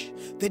knowledge.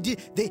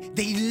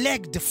 They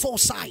lacked the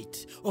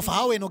foresight of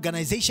how an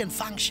organization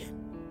functions.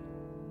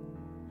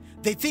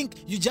 They think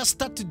you just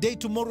start today,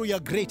 tomorrow you're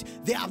great.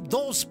 There are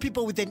those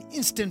people with an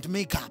instant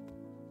makeup.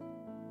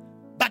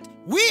 But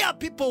we are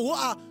people who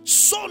are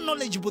so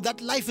knowledgeable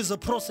that life is a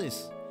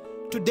process.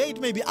 Today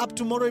it may be up,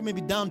 tomorrow it may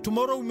be down.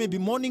 Tomorrow it may be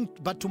morning,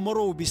 but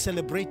tomorrow we'll be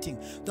celebrating.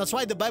 That's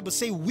why the Bible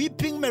says,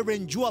 weeping may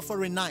endure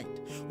for a night.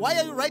 Why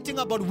are you writing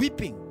about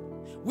weeping?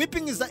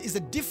 Weeping is a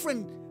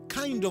different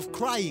kind of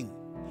crying.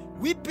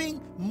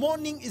 Weeping,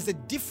 mourning is a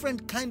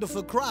different kind of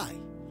a cry.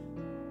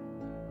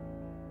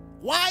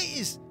 Why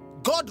is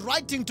God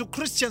writing to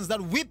Christians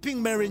that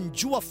weeping may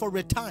endure for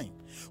a time?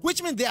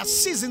 Which means there are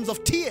seasons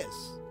of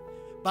tears,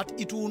 but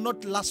it will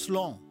not last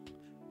long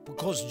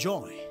because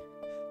joy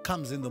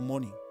comes in the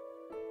morning.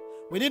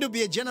 We need to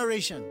be a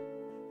generation.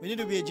 We need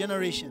to be a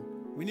generation.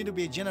 We need to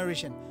be a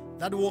generation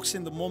that walks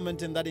in the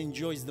moment and that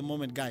enjoys the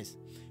moment, guys.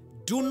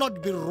 Do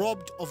not be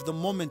robbed of the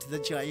moment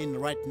that you are in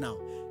right now.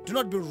 Do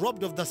not be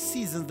robbed of the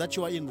seasons that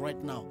you are in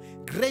right now.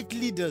 Great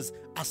leaders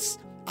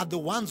are the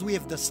ones who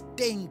have the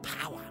staying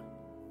power.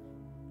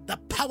 The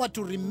power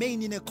to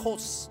remain in a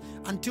course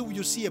until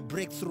you see a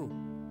breakthrough.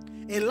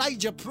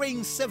 Elijah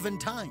praying 7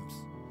 times.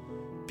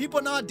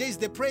 People nowadays,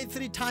 they pray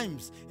 3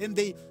 times and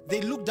they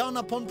look down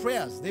upon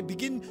prayers. They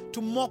begin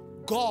to mock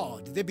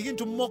God. They begin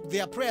to mock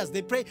their prayers.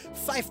 They pray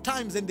 5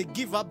 times and they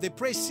give up. They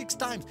pray 6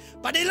 times.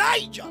 But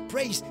Elijah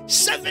prays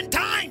 7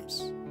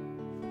 times,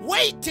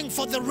 waiting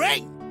for the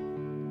rain,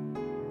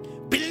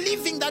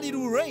 believing that it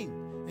will rain.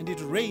 And it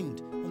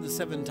rained on the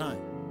 7th time.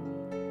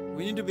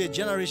 We need to be a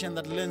generation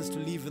that learns to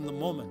live in the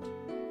moment.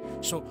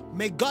 So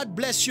may God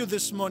bless you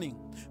this morning.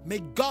 May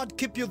God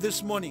keep you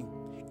this morning.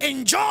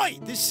 Enjoy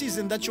this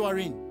season that you are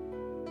in.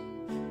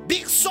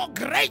 Be so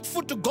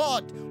grateful to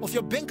God of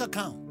your bank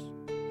account,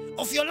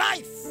 of your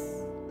life.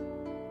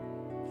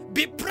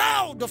 Be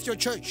proud of your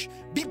church.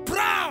 Be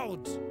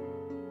proud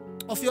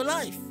of your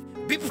life.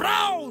 Be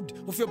proud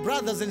of your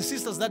brothers and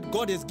sisters that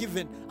God has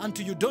given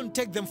unto you. Don't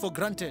take them for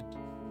granted.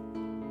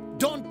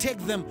 Don't take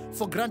them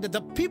for granted.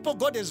 The people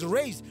God has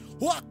raised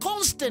who are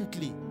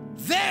constantly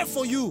there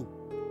for you.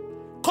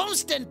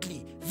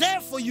 Constantly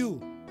there for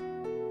you.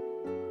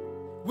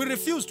 We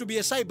refuse to be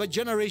a cyber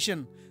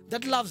generation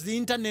that loves the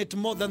internet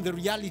more than the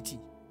reality.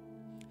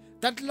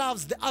 That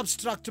loves the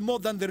abstract more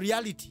than the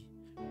reality.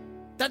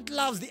 That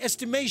loves the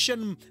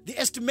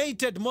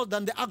estimated more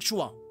than the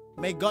actual.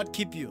 May God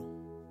keep you.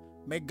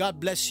 May God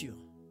bless you.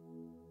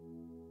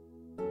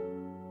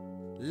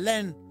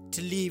 Learn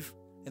to live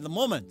in the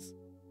moments.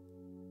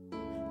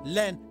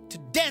 Learn to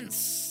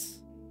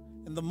dance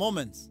in the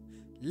moments.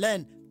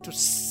 Learn to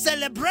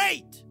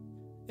celebrate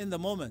in the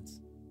moments.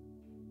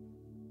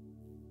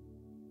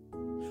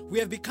 We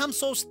have become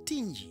so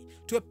stingy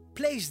to a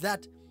place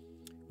that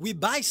we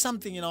buy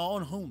something in our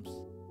own homes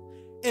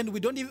and we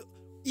don't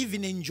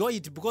even enjoy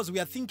it because we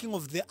are thinking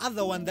of the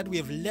other one that we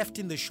have left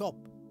in the shop.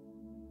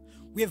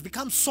 We have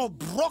become so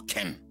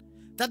broken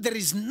that there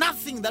is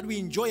nothing that we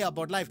enjoy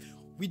about life.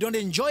 We don't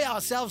enjoy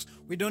ourselves.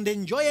 We don't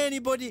enjoy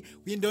anybody.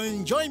 We don't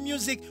enjoy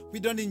music. We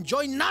don't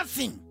enjoy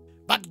nothing.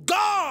 But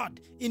God,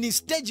 in His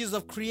stages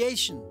of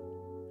creation,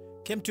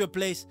 came to a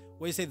place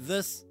where He said,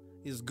 this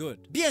is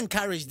good. Be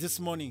encouraged this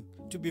morning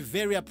to be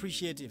very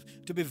appreciative,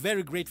 to be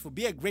very grateful.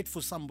 Be a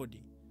grateful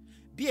somebody.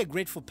 Be a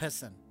grateful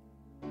person.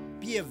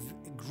 Be a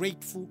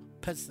grateful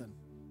person.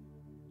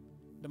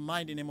 In the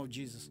mighty name of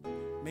Jesus.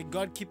 May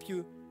God keep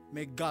you.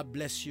 May God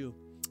bless you.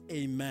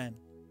 Amen.